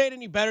couldn't say it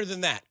any better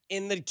than that.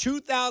 In the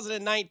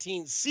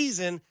 2019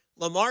 season,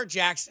 Lamar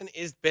Jackson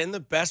has been the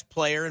best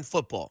player in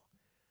football.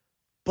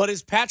 But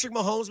is Patrick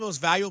Mahomes the most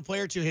valuable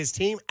player to his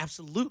team?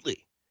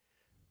 Absolutely.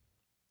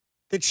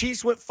 The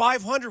Chiefs went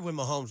 500 when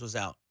Mahomes was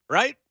out,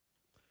 right?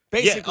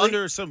 Basically, yeah,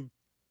 under some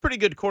pretty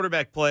good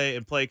quarterback play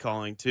and play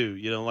calling, too.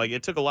 You know, like,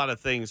 it took a lot of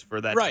things for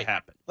that to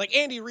happen. Like,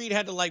 Andy Reid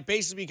had to, like,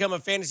 basically become a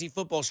fantasy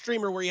football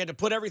streamer where he had to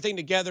put everything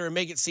together and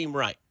make it seem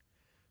right.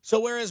 So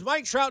whereas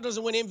Mike Trout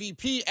doesn't win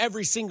MVP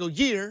every single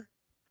year,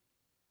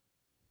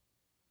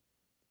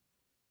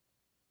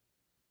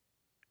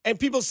 and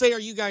people say, are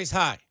you guys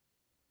high?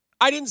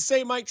 I didn't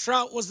say Mike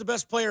Trout was the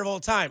best player of all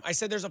time. I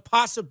said there's a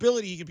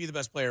possibility he could be the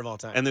best player of all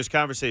time. And there's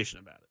conversation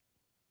about it.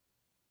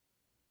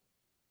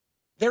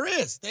 There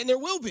is, and there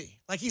will be.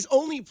 Like, he's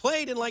only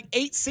played in like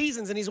 8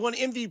 seasons, and he's won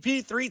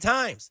MVP 3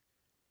 times.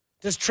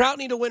 Does Trout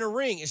need to win a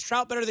ring? Is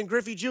Trout better than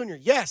Griffey Jr.?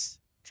 Yes,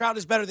 Trout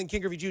is better than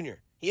King Griffey Jr.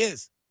 He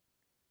is.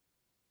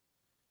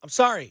 I'm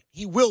sorry,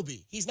 he will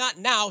be. He's not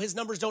now. His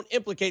numbers don't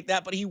implicate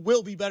that, but he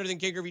will be better than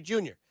King Griffey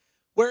Jr.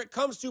 Where it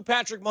comes to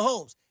Patrick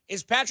Mahomes,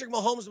 is Patrick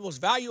Mahomes the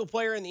most valuable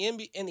player in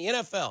the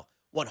NFL?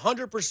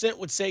 100%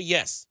 would say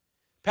yes.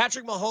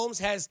 Patrick Mahomes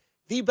has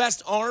the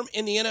best arm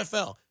in the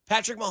NFL.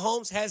 Patrick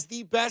Mahomes has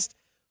the best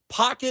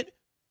pocket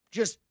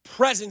just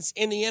presence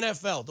in the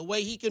NFL. The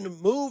way he can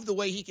move, the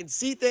way he can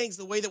see things,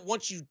 the way that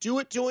once you do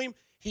it to him,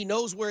 he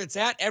knows where it's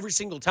at every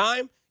single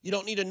time. You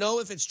don't need to know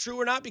if it's true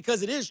or not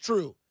because it is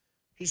true.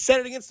 He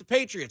said it against the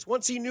Patriots.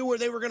 Once he knew where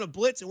they were going to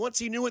blitz and once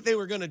he knew what they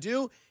were going to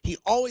do, he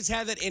always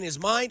had that in his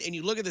mind. And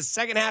you look at the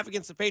second half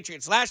against the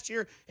Patriots last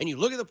year, and you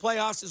look at the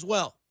playoffs as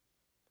well.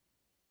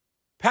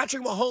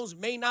 Patrick Mahomes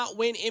may not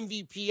win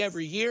MVP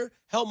every year.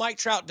 Hell, Mike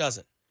Trout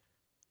doesn't.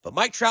 But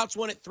Mike Trout's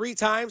won it 3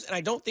 times, and I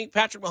don't think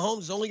Patrick Mahomes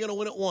is only going to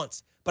win it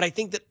once. But I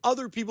think that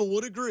other people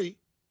would agree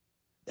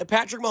that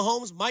Patrick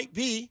Mahomes might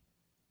be,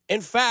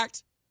 in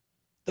fact,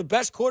 the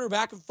best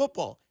quarterback in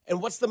football.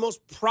 And what's the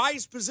most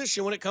prized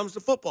position when it comes to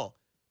football?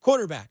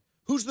 Quarterback.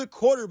 Who's the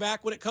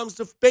quarterback when it comes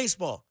to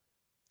baseball?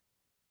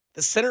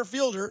 The center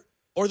fielder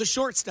or the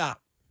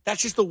shortstop.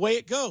 That's just the way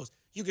it goes.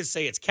 You could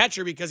say it's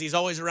catcher because he's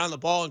always around the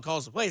ball and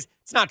calls the plays.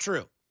 It's not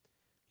true.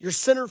 Your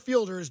center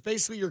fielder is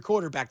basically your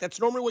quarterback. That's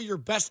normally where your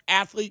best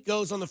athlete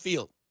goes on the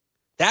field.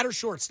 That or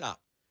shortstop.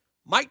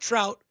 Mike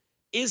Trout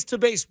is to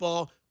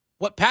baseball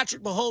what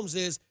Patrick Mahomes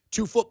is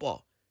to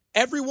football.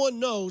 Everyone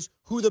knows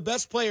who the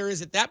best player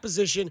is at that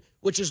position,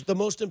 which is the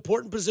most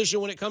important position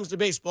when it comes to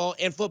baseball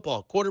and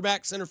football,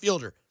 quarterback, center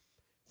fielder.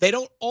 They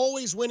don't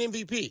always win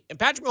MVP. And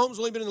Patrick Mahomes has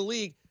only been in the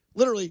league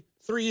literally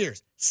 3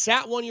 years.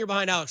 Sat 1 year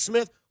behind Alex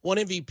Smith, won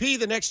MVP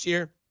the next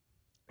year.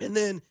 And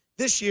then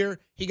this year,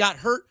 he got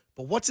hurt.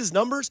 But what's his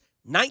numbers?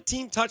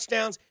 19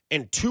 touchdowns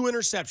and 2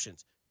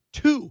 interceptions.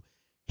 2.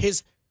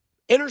 His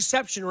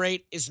interception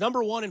rate is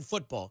number 1 in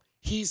football.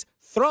 He's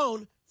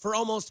thrown for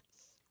almost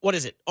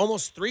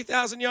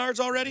 3,000 yards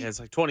already? Yeah, it's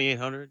like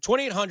 2,800.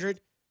 2,800.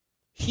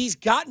 He's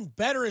gotten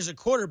better as a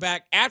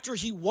quarterback after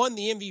he won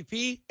the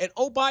MVP. And,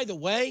 oh, by the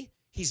way,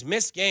 he's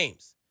missed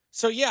games.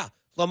 So, yeah,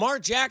 Lamar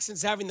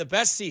Jackson's having the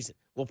best season.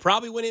 Will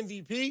probably win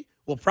MVP.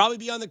 Will probably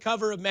be on the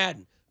cover of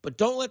Madden. But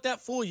don't let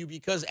that fool you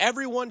because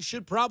everyone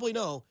should probably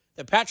know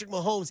that Patrick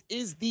Mahomes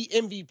is the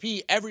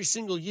MVP every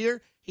single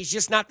year. He's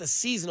just not the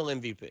seasonal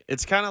MVP.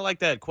 It's kind of like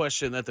that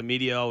question that the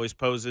media always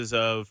poses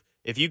of,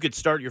 if you could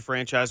start your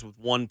franchise with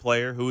one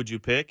player, who would you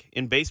pick?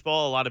 In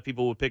baseball, a lot of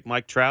people would pick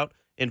Mike Trout.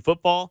 In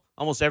football,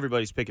 almost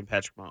everybody's picking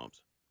Patrick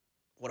Mahomes.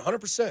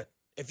 100%.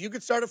 If you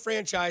could start a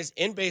franchise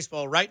in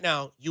baseball right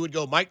now, you would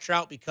go Mike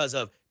Trout because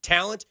of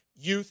talent,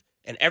 youth,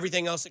 and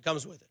everything else that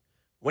comes with it.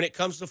 When it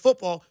comes to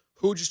football,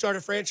 who would you start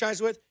a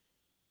franchise with?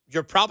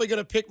 You're probably going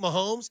to pick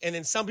Mahomes, and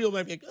then some people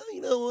might be like, oh,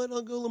 you know what?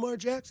 I'll go Lamar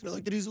Jackson. I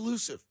like that he's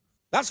elusive.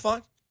 That's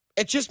fine.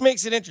 It just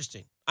makes it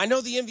interesting. I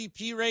know the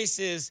MVP race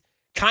is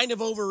kind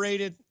of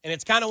overrated, and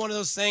it's kind of one of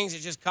those things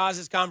that just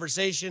causes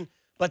conversation.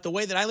 But the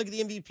way that I look at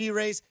the MVP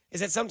race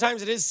is that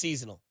sometimes it is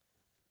seasonal.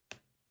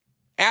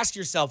 Ask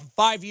yourself, in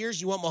 5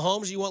 years, you want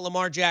Mahomes or you want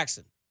Lamar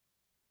Jackson?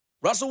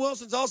 Russell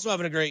Wilson's also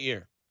having a great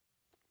year.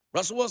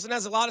 Russell Wilson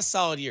has a lot of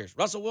solid years.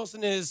 Russell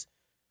Wilson is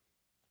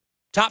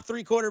top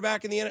 5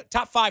 quarterback in the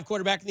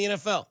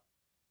NFL.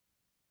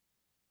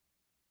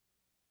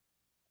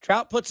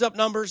 Trout puts up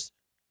numbers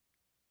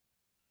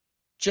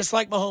just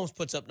like Mahomes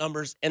puts up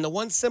numbers. And the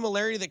one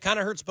similarity that kind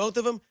of hurts both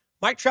of them,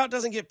 Mike Trout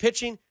doesn't get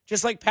pitching,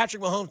 just like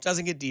Patrick Mahomes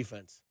doesn't get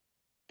defense.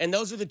 And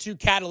those are the 2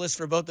 catalysts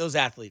for both those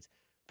athletes.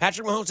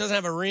 Patrick Mahomes doesn't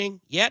have a ring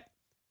yet.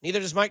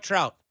 Neither does Mike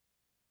Trout.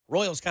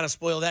 Royals kind of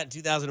spoiled that in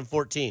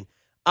 2014.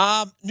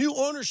 New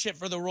ownership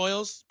for the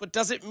Royals, but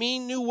does it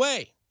mean new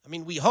way?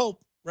 mean, we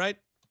hope, right?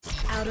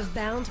 Out of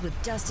Bounds with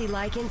Dusty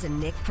Likens and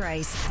Nick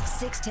Price.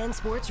 610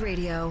 Sports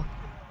Radio.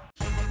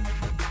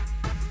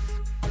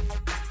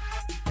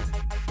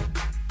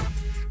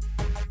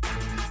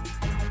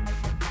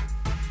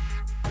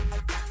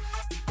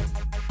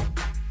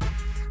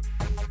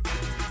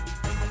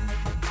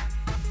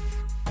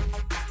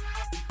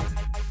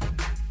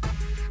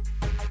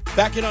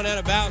 Back in on Out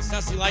of Bounds,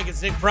 Dusty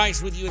Likens, Nick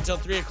Price with you until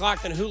 3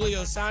 o'clock. Then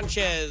Julio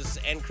Sanchez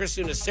and Chris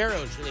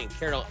Unicero, Julian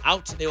Carroll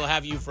out. They will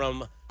have you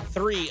from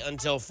 3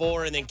 until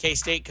 4. And then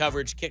K-State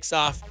coverage kicks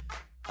off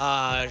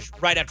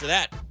right after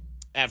that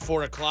at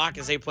 4 o'clock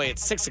as they play at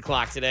 6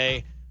 o'clock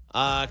today.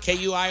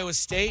 KU Iowa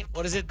State,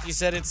 what is it? You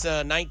said it's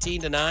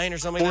 19-9 or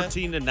something like that?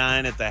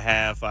 14-9 at the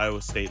half,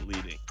 Iowa State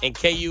leading. And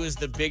KU is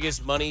the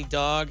biggest money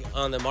dog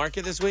on the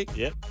market this week?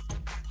 Yep.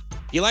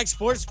 You like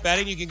sports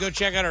betting, you can go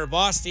check out our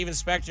boss, Steven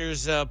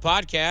Spector's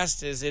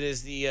podcast, as it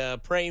is the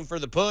Praying for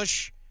the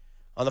Push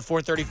on the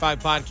 435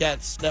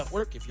 Podcast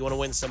Network. If you want to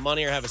win some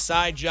money or have a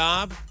side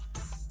job,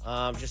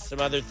 just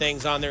some other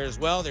things on there as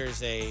well. There's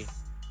the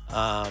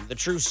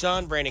True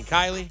Son, Brandon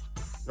Kiley,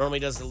 normally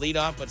does the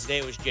leadoff, but today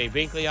it was Jay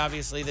Binkley,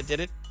 obviously, that did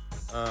it.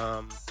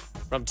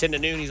 From 10 to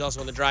noon, he's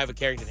also on the drive with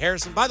Carrington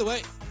Harrison. By the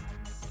way,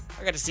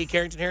 I got to see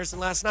Carrington Harrison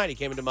last night. He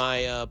came into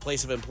my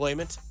place of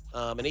employment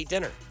and ate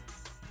dinner.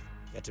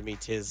 Got to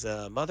meet his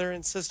mother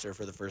and sister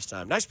for the first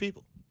time. Nice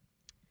people.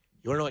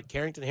 You want to know what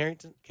Carrington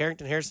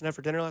Harrison had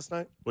for dinner last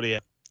night? What do you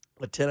have?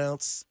 A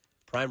 10-ounce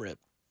prime rib.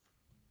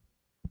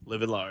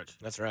 Living large.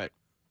 That's right.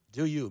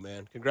 Do you,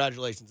 man.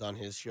 Congratulations on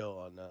his show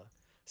on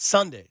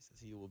Sundays.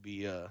 He will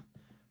be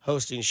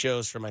hosting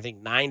shows from, I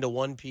think, 9 to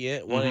 1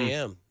 p.m., 1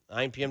 a.m.,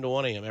 9 p.m. to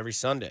 1 a.m. every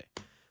Sunday.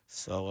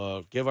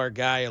 So give our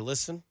guy a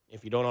listen,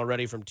 if you don't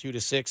already, from 2 to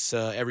 6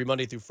 every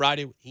Monday through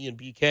Friday. He and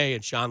BK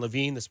and Sean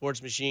Levine, the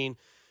Sports Machine.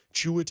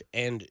 Chew it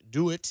and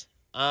do it.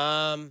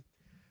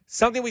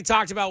 Something we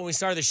talked about when we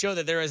started the show,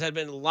 that there had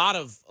been a lot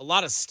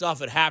of stuff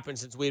that happened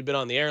since we had been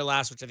on the air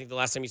last, which I think the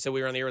last time you said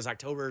we were on the air was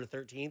October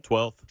 13th?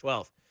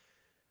 12th.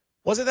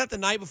 Wasn't that the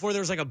night before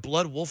there was like a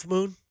blood wolf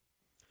moon?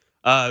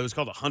 It was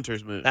called a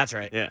hunter's moon. That's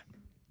right. Yeah.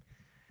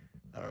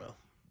 I don't know.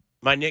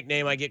 My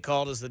nickname I get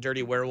called is the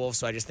Dirty Werewolf,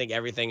 so I just think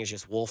everything is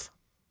just wolf,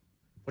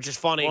 which is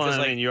funny. Well,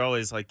 I mean, you're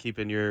always like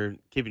keeping your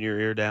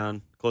ear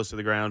down close to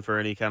the ground for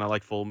any kind of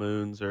like full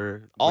moons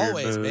or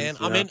always, moons,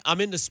 man.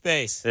 I'm into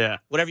space. Yeah,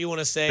 whatever you want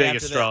to say. Big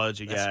after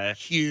astrology that. guy.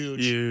 That's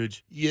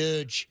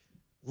huge.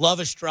 Love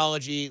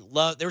astrology.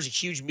 There was a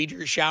huge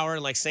meteor shower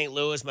in like St.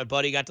 Louis. My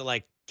buddy got to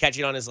like catch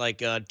it on his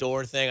like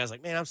door thing. I was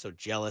like, man, I'm so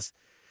jealous.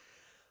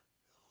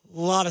 A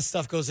lot of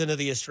stuff goes into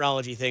the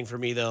astrology thing for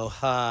me though.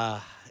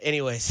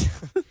 Anyways,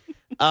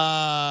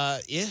 yeah,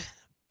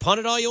 punt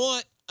it all you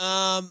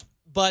want.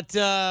 But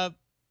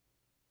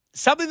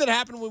something that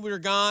happened when we were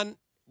gone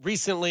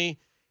recently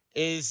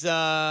is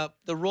the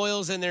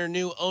Royals and their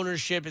new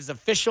ownership is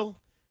official,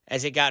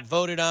 as it got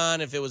voted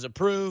on if it was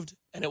approved,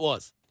 and it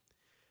was.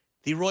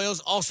 The Royals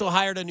also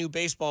hired a new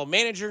baseball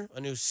manager, a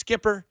new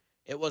skipper.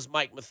 It was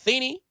Mike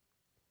Matheny.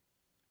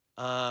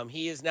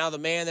 He is now the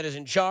man that is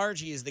in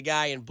charge. He is the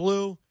guy in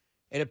blue.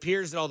 It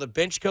appears that all the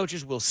bench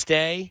coaches will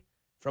stay,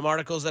 from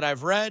articles that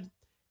I've read.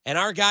 And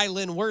our guy,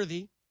 Lynn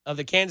Worthy, of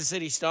the Kansas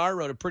City Star,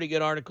 wrote a pretty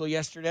good article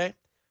yesterday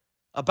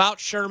about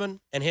Sherman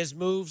and his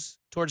moves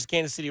towards the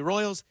Kansas City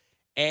Royals.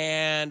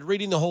 And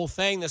reading the whole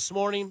thing this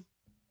morning,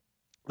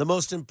 the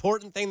most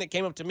important thing that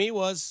came up to me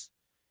was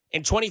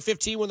in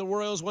 2015, when the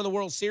Royals won the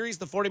World Series,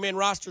 the 40-man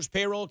roster's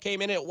payroll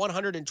came in at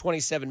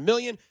 $127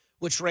 million,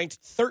 which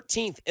ranked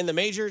 13th in the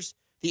majors.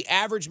 The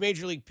average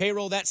major league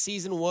payroll that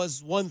season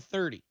was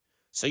 $130.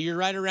 So you're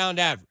right around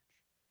average.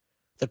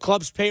 The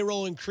club's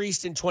payroll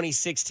increased in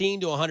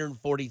 2016 to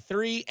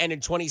 $143, and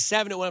in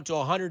 2017 it went up to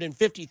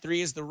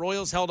 $153 as the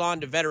Royals held on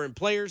to veteran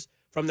players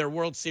from their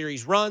World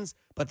Series runs,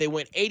 but they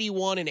went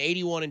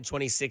 81-81 in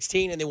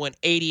 2016, and they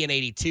went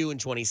 80-82 in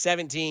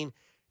 2017.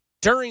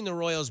 During the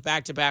Royals'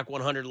 back-to-back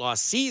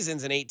 100-loss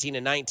seasons in 18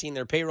 and 19,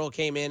 their payroll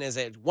came in as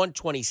at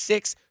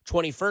 $126,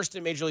 21st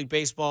in Major League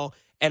Baseball,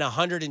 and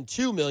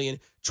 $102 million,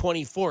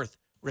 24th,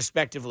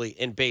 respectively,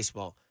 in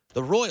baseball.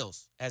 The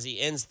Royals, as he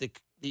ends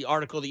the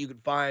article that you can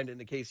find in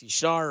the KC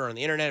Star or on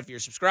the internet if you're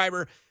a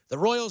subscriber, the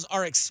Royals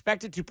are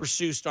expected to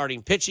pursue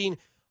starting pitching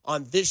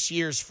on this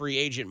year's free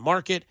agent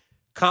market,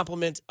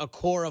 complement a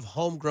core of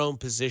homegrown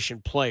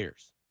position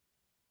players.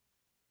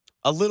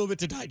 A little bit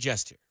to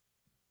digest here.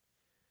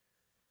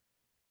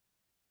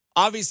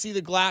 Obviously,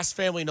 the Glass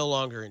family no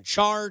longer in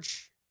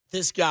charge.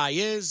 This guy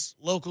is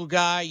local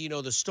guy. You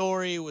know the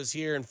story. Was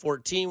here in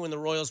 14 when the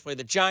Royals played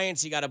the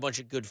Giants. He got a bunch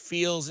of good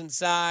feels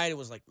inside. It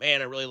was like,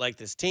 man, I really like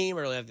this team.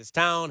 I really like this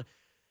town.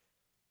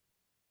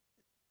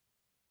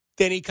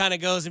 Then he kind of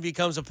goes and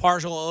becomes a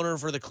partial owner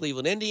for the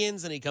Cleveland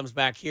Indians, and he comes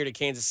back here to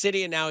Kansas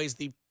City, and now he's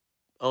the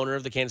owner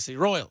of the Kansas City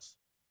Royals.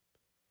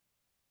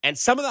 And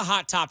some of the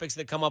hot topics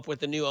that come up with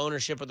the new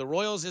ownership of the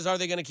Royals is, are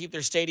they going to keep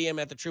their stadium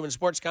at the Truman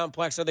Sports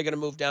Complex? Are they going to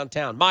move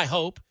downtown? My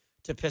hope,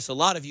 to piss a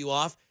lot of you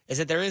off, is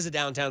that there is a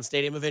downtown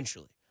stadium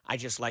eventually. I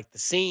just like the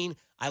scene.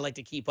 I like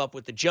to keep up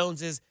with the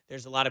Joneses.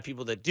 There's a lot of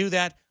people that do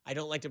that. I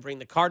don't like to bring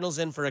the Cardinals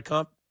in for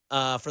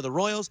for the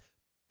Royals,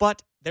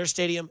 but their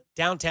stadium,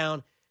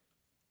 downtown,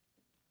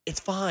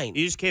 it's fine.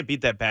 You just can't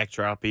beat that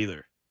backdrop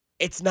either.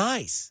 It's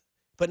nice.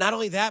 But not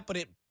only that, but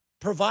it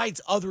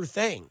provides other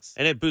things.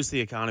 And it boosts the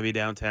economy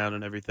downtown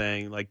and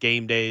everything, like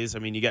game days. I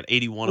mean, you got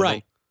 81 of them.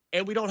 Right.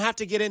 And we don't have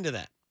to get into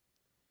that.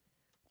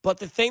 But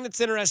the thing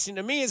that's interesting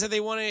to me is that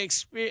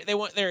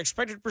they're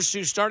expected to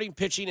pursue starting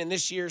pitching in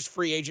this year's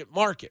free agent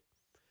market.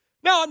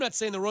 Now, I'm not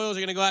saying the Royals are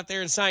going to go out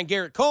there and sign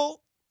Garrett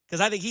Cole, because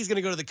I think he's going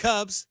to go to the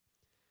Cubs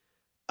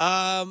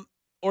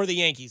or the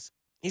Yankees.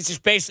 He's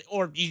just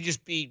or you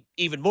just be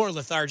even more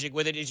lethargic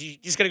with it, is you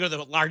just going to go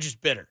to the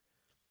largest bidder.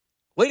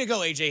 Way to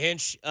go, A.J.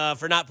 Hinch,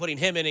 for not putting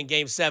him in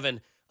Game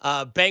 7.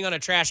 Bang on a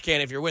trash can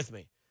if you're with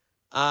me.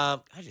 I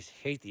just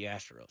hate the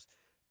Astros.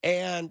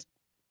 And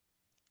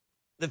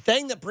the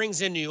thing that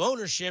brings in new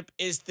ownership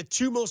is the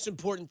two most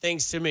important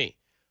things to me.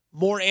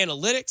 More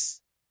analytics,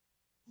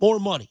 more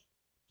money.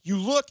 You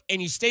look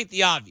and you state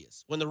the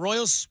obvious. When the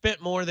Royals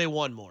spent more, they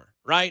won more,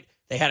 right?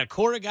 They had a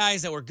core of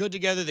guys that were good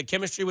together. The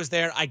chemistry was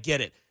there. I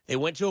get it. They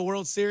went to a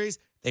World Series.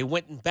 They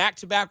went in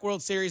back-to-back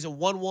World Series and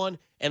won one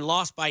and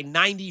lost by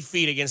 90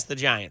 feet against the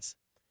Giants.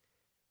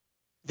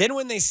 Then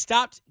when they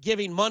stopped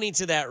giving money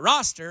to that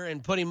roster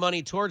and putting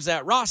money towards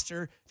that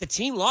roster, the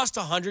team lost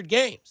 100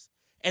 games.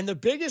 And the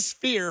biggest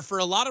fear for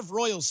a lot of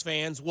Royals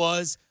fans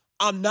was,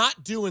 I'm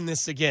not doing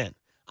this again.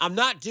 I'm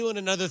not doing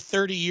another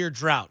 30-year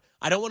drought.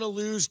 I don't want to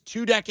lose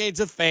 2 decades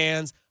of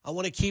fans. I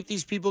want to keep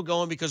these people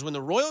going, because when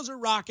the Royals are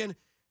rocking,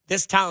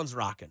 this town's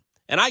rocking.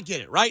 And I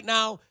get it. Right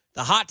now,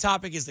 the hot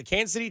topic is the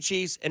Kansas City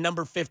Chiefs and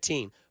number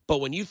 15.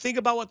 But when you think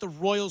about what the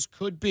Royals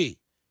could be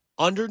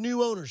under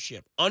new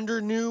ownership,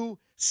 under new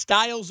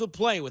styles of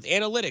play with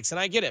analytics, and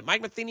I get it,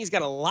 Mike Matheny's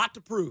got a lot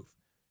to prove.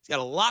 He's got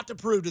a lot to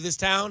prove to this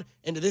town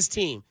and to this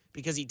team,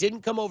 because he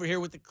didn't come over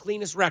here with the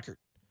cleanest record.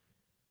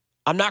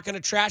 I'm not going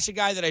to trash a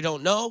guy that I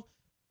don't know,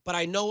 but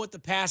I know what the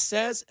past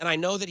says, and I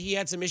know that he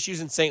had some issues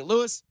in St.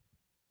 Louis.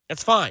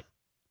 That's fine.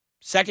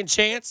 Second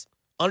chance,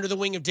 under the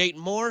wing of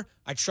Dayton Moore.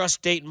 I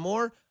trust Dayton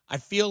Moore. I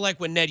feel like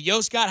when Ned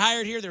Yost got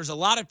hired here, there's a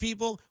lot of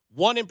people,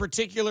 one in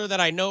particular that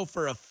I know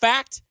for a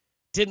fact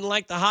didn't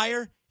like the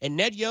hire, and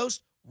Ned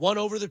Yost won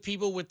over the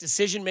people with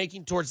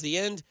decision-making towards the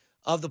end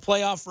of the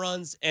playoff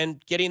runs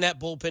and getting that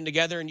bullpen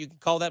together, and you can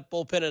call that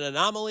bullpen an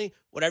anomaly,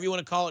 whatever you want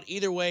to call it.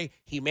 Either way,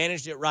 he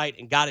managed it right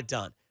and got it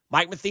done.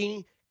 Mike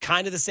Matheny,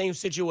 kind of the same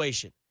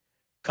situation.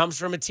 Comes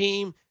from a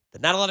team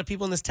that not a lot of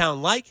people in this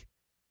town like,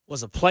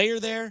 was a player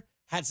there,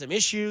 had some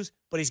issues,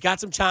 but he's got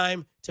some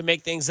time to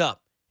make things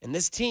up. And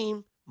this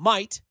team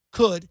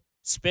could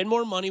spend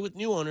more money with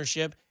new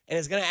ownership and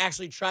is going to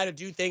actually try to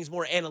do things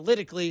more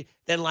analytically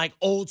than like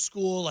old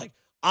school, like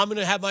I'm going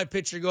to have my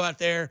pitcher go out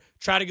there,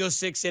 try to go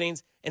 6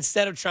 innings,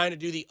 instead of trying to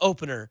do the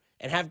opener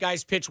and have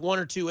guys pitch 1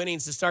 or 2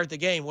 innings to start the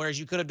game, whereas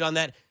you could have done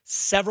that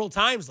several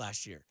times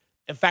last year.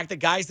 In fact, the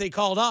guys they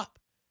called up,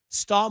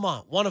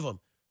 Stallmont, one of them,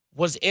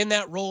 was in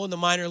that role in the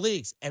minor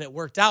leagues, and it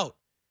worked out.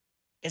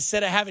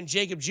 Instead of having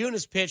Jacob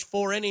Junis pitch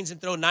 4 innings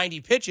and throw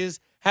 90 pitches,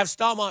 have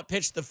Stallmont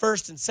pitch the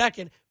first and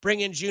second,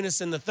 bring in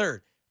Junis in the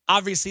third.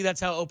 Obviously,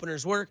 that's how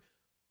openers work.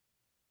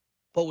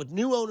 But with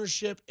new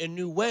ownership and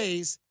new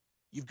ways,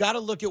 you've got to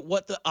look at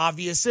what the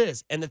obvious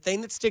is. And the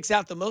thing that sticks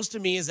out the most to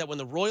me is that when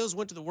the Royals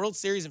went to the World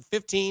Series in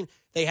 2015,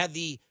 they had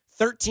the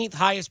 13th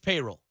highest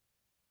payroll.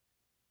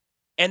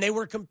 And they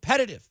were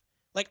competitive.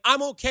 Like,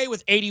 I'm okay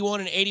with 81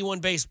 and 81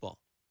 baseball.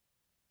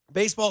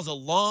 Baseball is a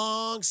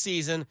long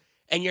season,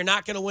 and you're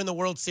not going to win the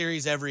World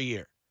Series every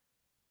year.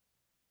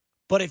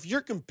 But if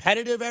you're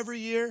competitive every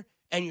year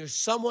and you're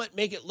somewhat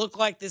make it look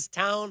like this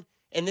town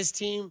and this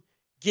team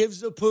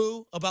gives a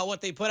poo about what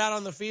they put out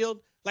on the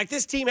field, like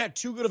this team had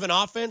too good of an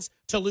offense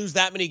to lose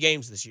that many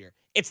games this year.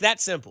 It's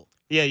that simple.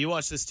 Yeah, you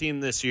watch this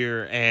team this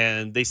year,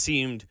 and they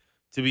seemed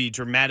to be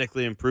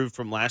dramatically improved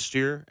from last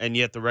year, and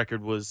yet the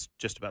record was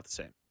just about the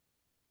same.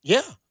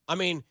 Yeah. I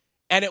mean,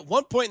 and at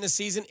one point in the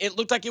season, it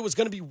looked like it was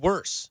going to be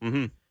worse.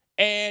 Mm-hmm.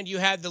 And you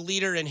had the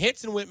leader in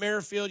hits in Whit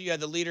Merrifield. You had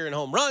the leader in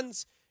home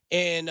runs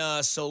in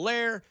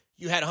Soler.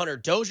 You had Hunter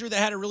Dozier that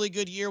had a really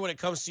good year when it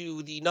comes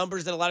to the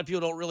numbers that a lot of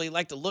people don't really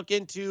like to look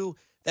into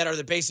that are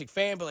the basic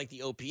fan, but like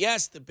the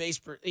OPS, the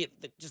base,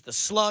 just the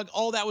slug,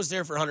 all that was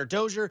there for Hunter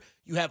Dozier.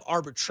 You have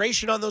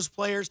arbitration on those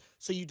players,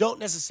 so you don't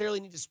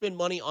necessarily need to spend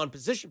money on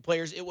position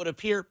players, it would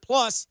appear.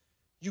 Plus,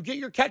 you get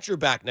your catcher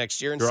back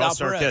next year in Sal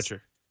Perez.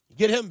 Catcher. You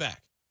get him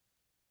back.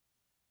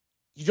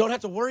 You don't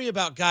have to worry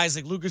about guys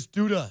like Lucas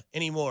Duda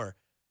anymore.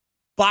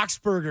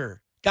 Boxberger,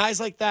 guys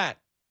like that.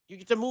 You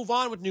get to move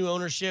on with new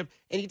ownership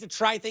and you get to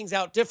try things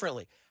out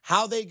differently.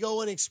 How they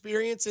go and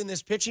experience in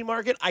this pitching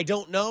market, I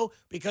don't know,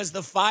 because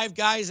the 5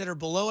 guys that are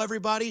below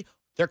everybody,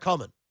 they're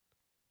coming.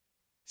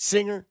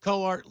 Singer,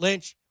 Coart,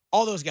 Lynch,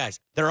 all those guys,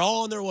 they're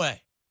all on their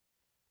way.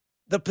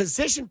 The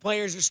position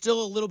players are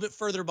still a little bit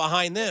further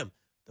behind them.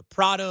 The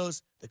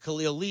Prados, the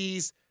Khalil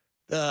Lees,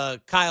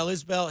 the Kyle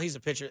Isbell, he's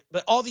a pitcher.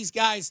 But all these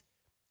guys,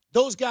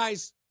 those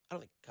guys, I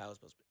don't think Kyle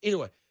Isbell's, either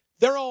way,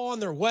 they're all on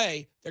their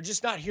way. They're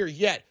just not here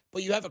yet.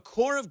 But you have a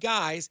core of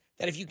guys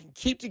that if you can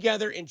keep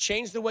together and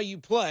change the way you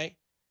play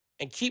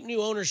and keep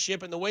new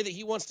ownership in the way that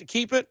he wants to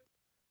keep it,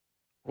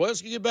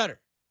 Royals can get better.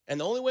 And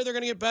the only way they're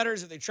going to get better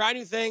is if they try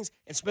new things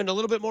and spend a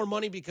little bit more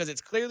money, because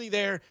it's clearly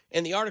there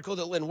in the article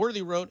that Lynn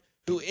Worthy wrote,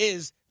 who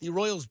is the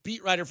Royals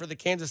beat writer for the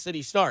Kansas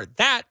City Star.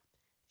 That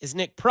is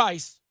Nick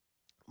Price.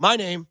 My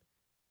name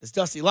is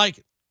Dusty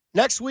Likens.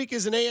 Next week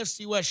is an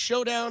AFC West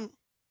showdown.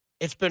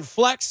 It's been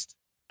flexed,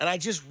 and I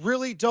just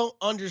really don't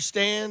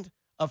understand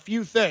a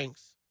few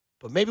things.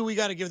 But maybe we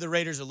got to give the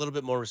Raiders a little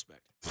bit more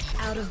respect.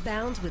 Out of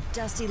Bounds with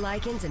Dusty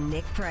Likens and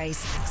Nick Price.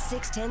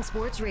 610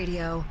 Sports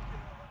Radio.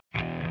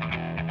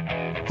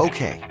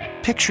 Okay,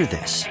 picture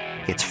this.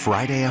 It's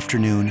Friday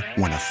afternoon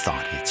when a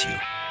thought hits you.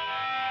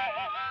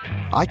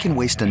 I can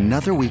waste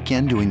another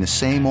weekend doing the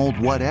same old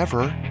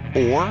whatever,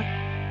 or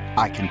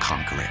I can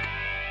conquer it.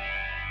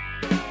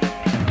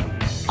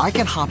 I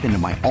can hop into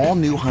my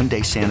all-new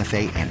Hyundai Santa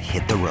Fe and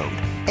hit the road.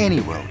 Any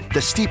road.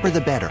 The steeper,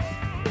 the better.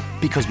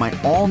 Because my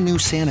all-new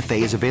Santa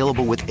Fe is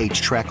available with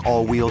H-Track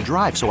all-wheel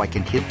drive, so I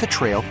can hit the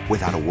trail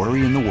without a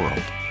worry in the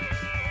world.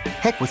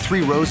 Heck, with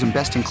 3 rows and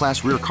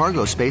best-in-class rear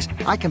cargo space,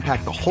 I can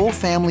pack the whole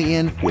family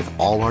in with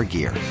all our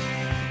gear.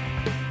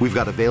 We've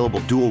got available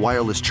dual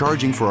wireless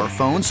charging for our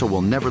phones, so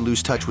we'll never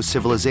lose touch with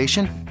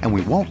civilization, and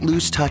we won't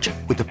lose touch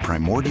with the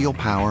primordial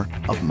power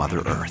of Mother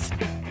Earth.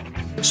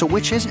 So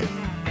which is it?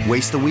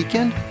 Waste the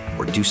weekend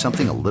or do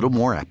something a little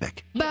more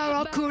epic?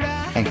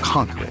 And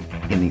conquer it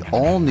in the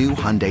all-new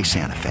Hyundai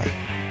Santa Fe.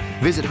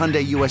 Visit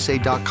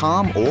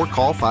HyundaiUSA.com or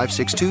call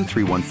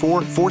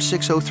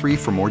 562-314-4603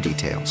 for more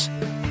details.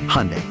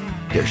 Hyundai,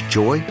 there's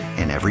joy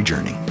in every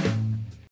journey.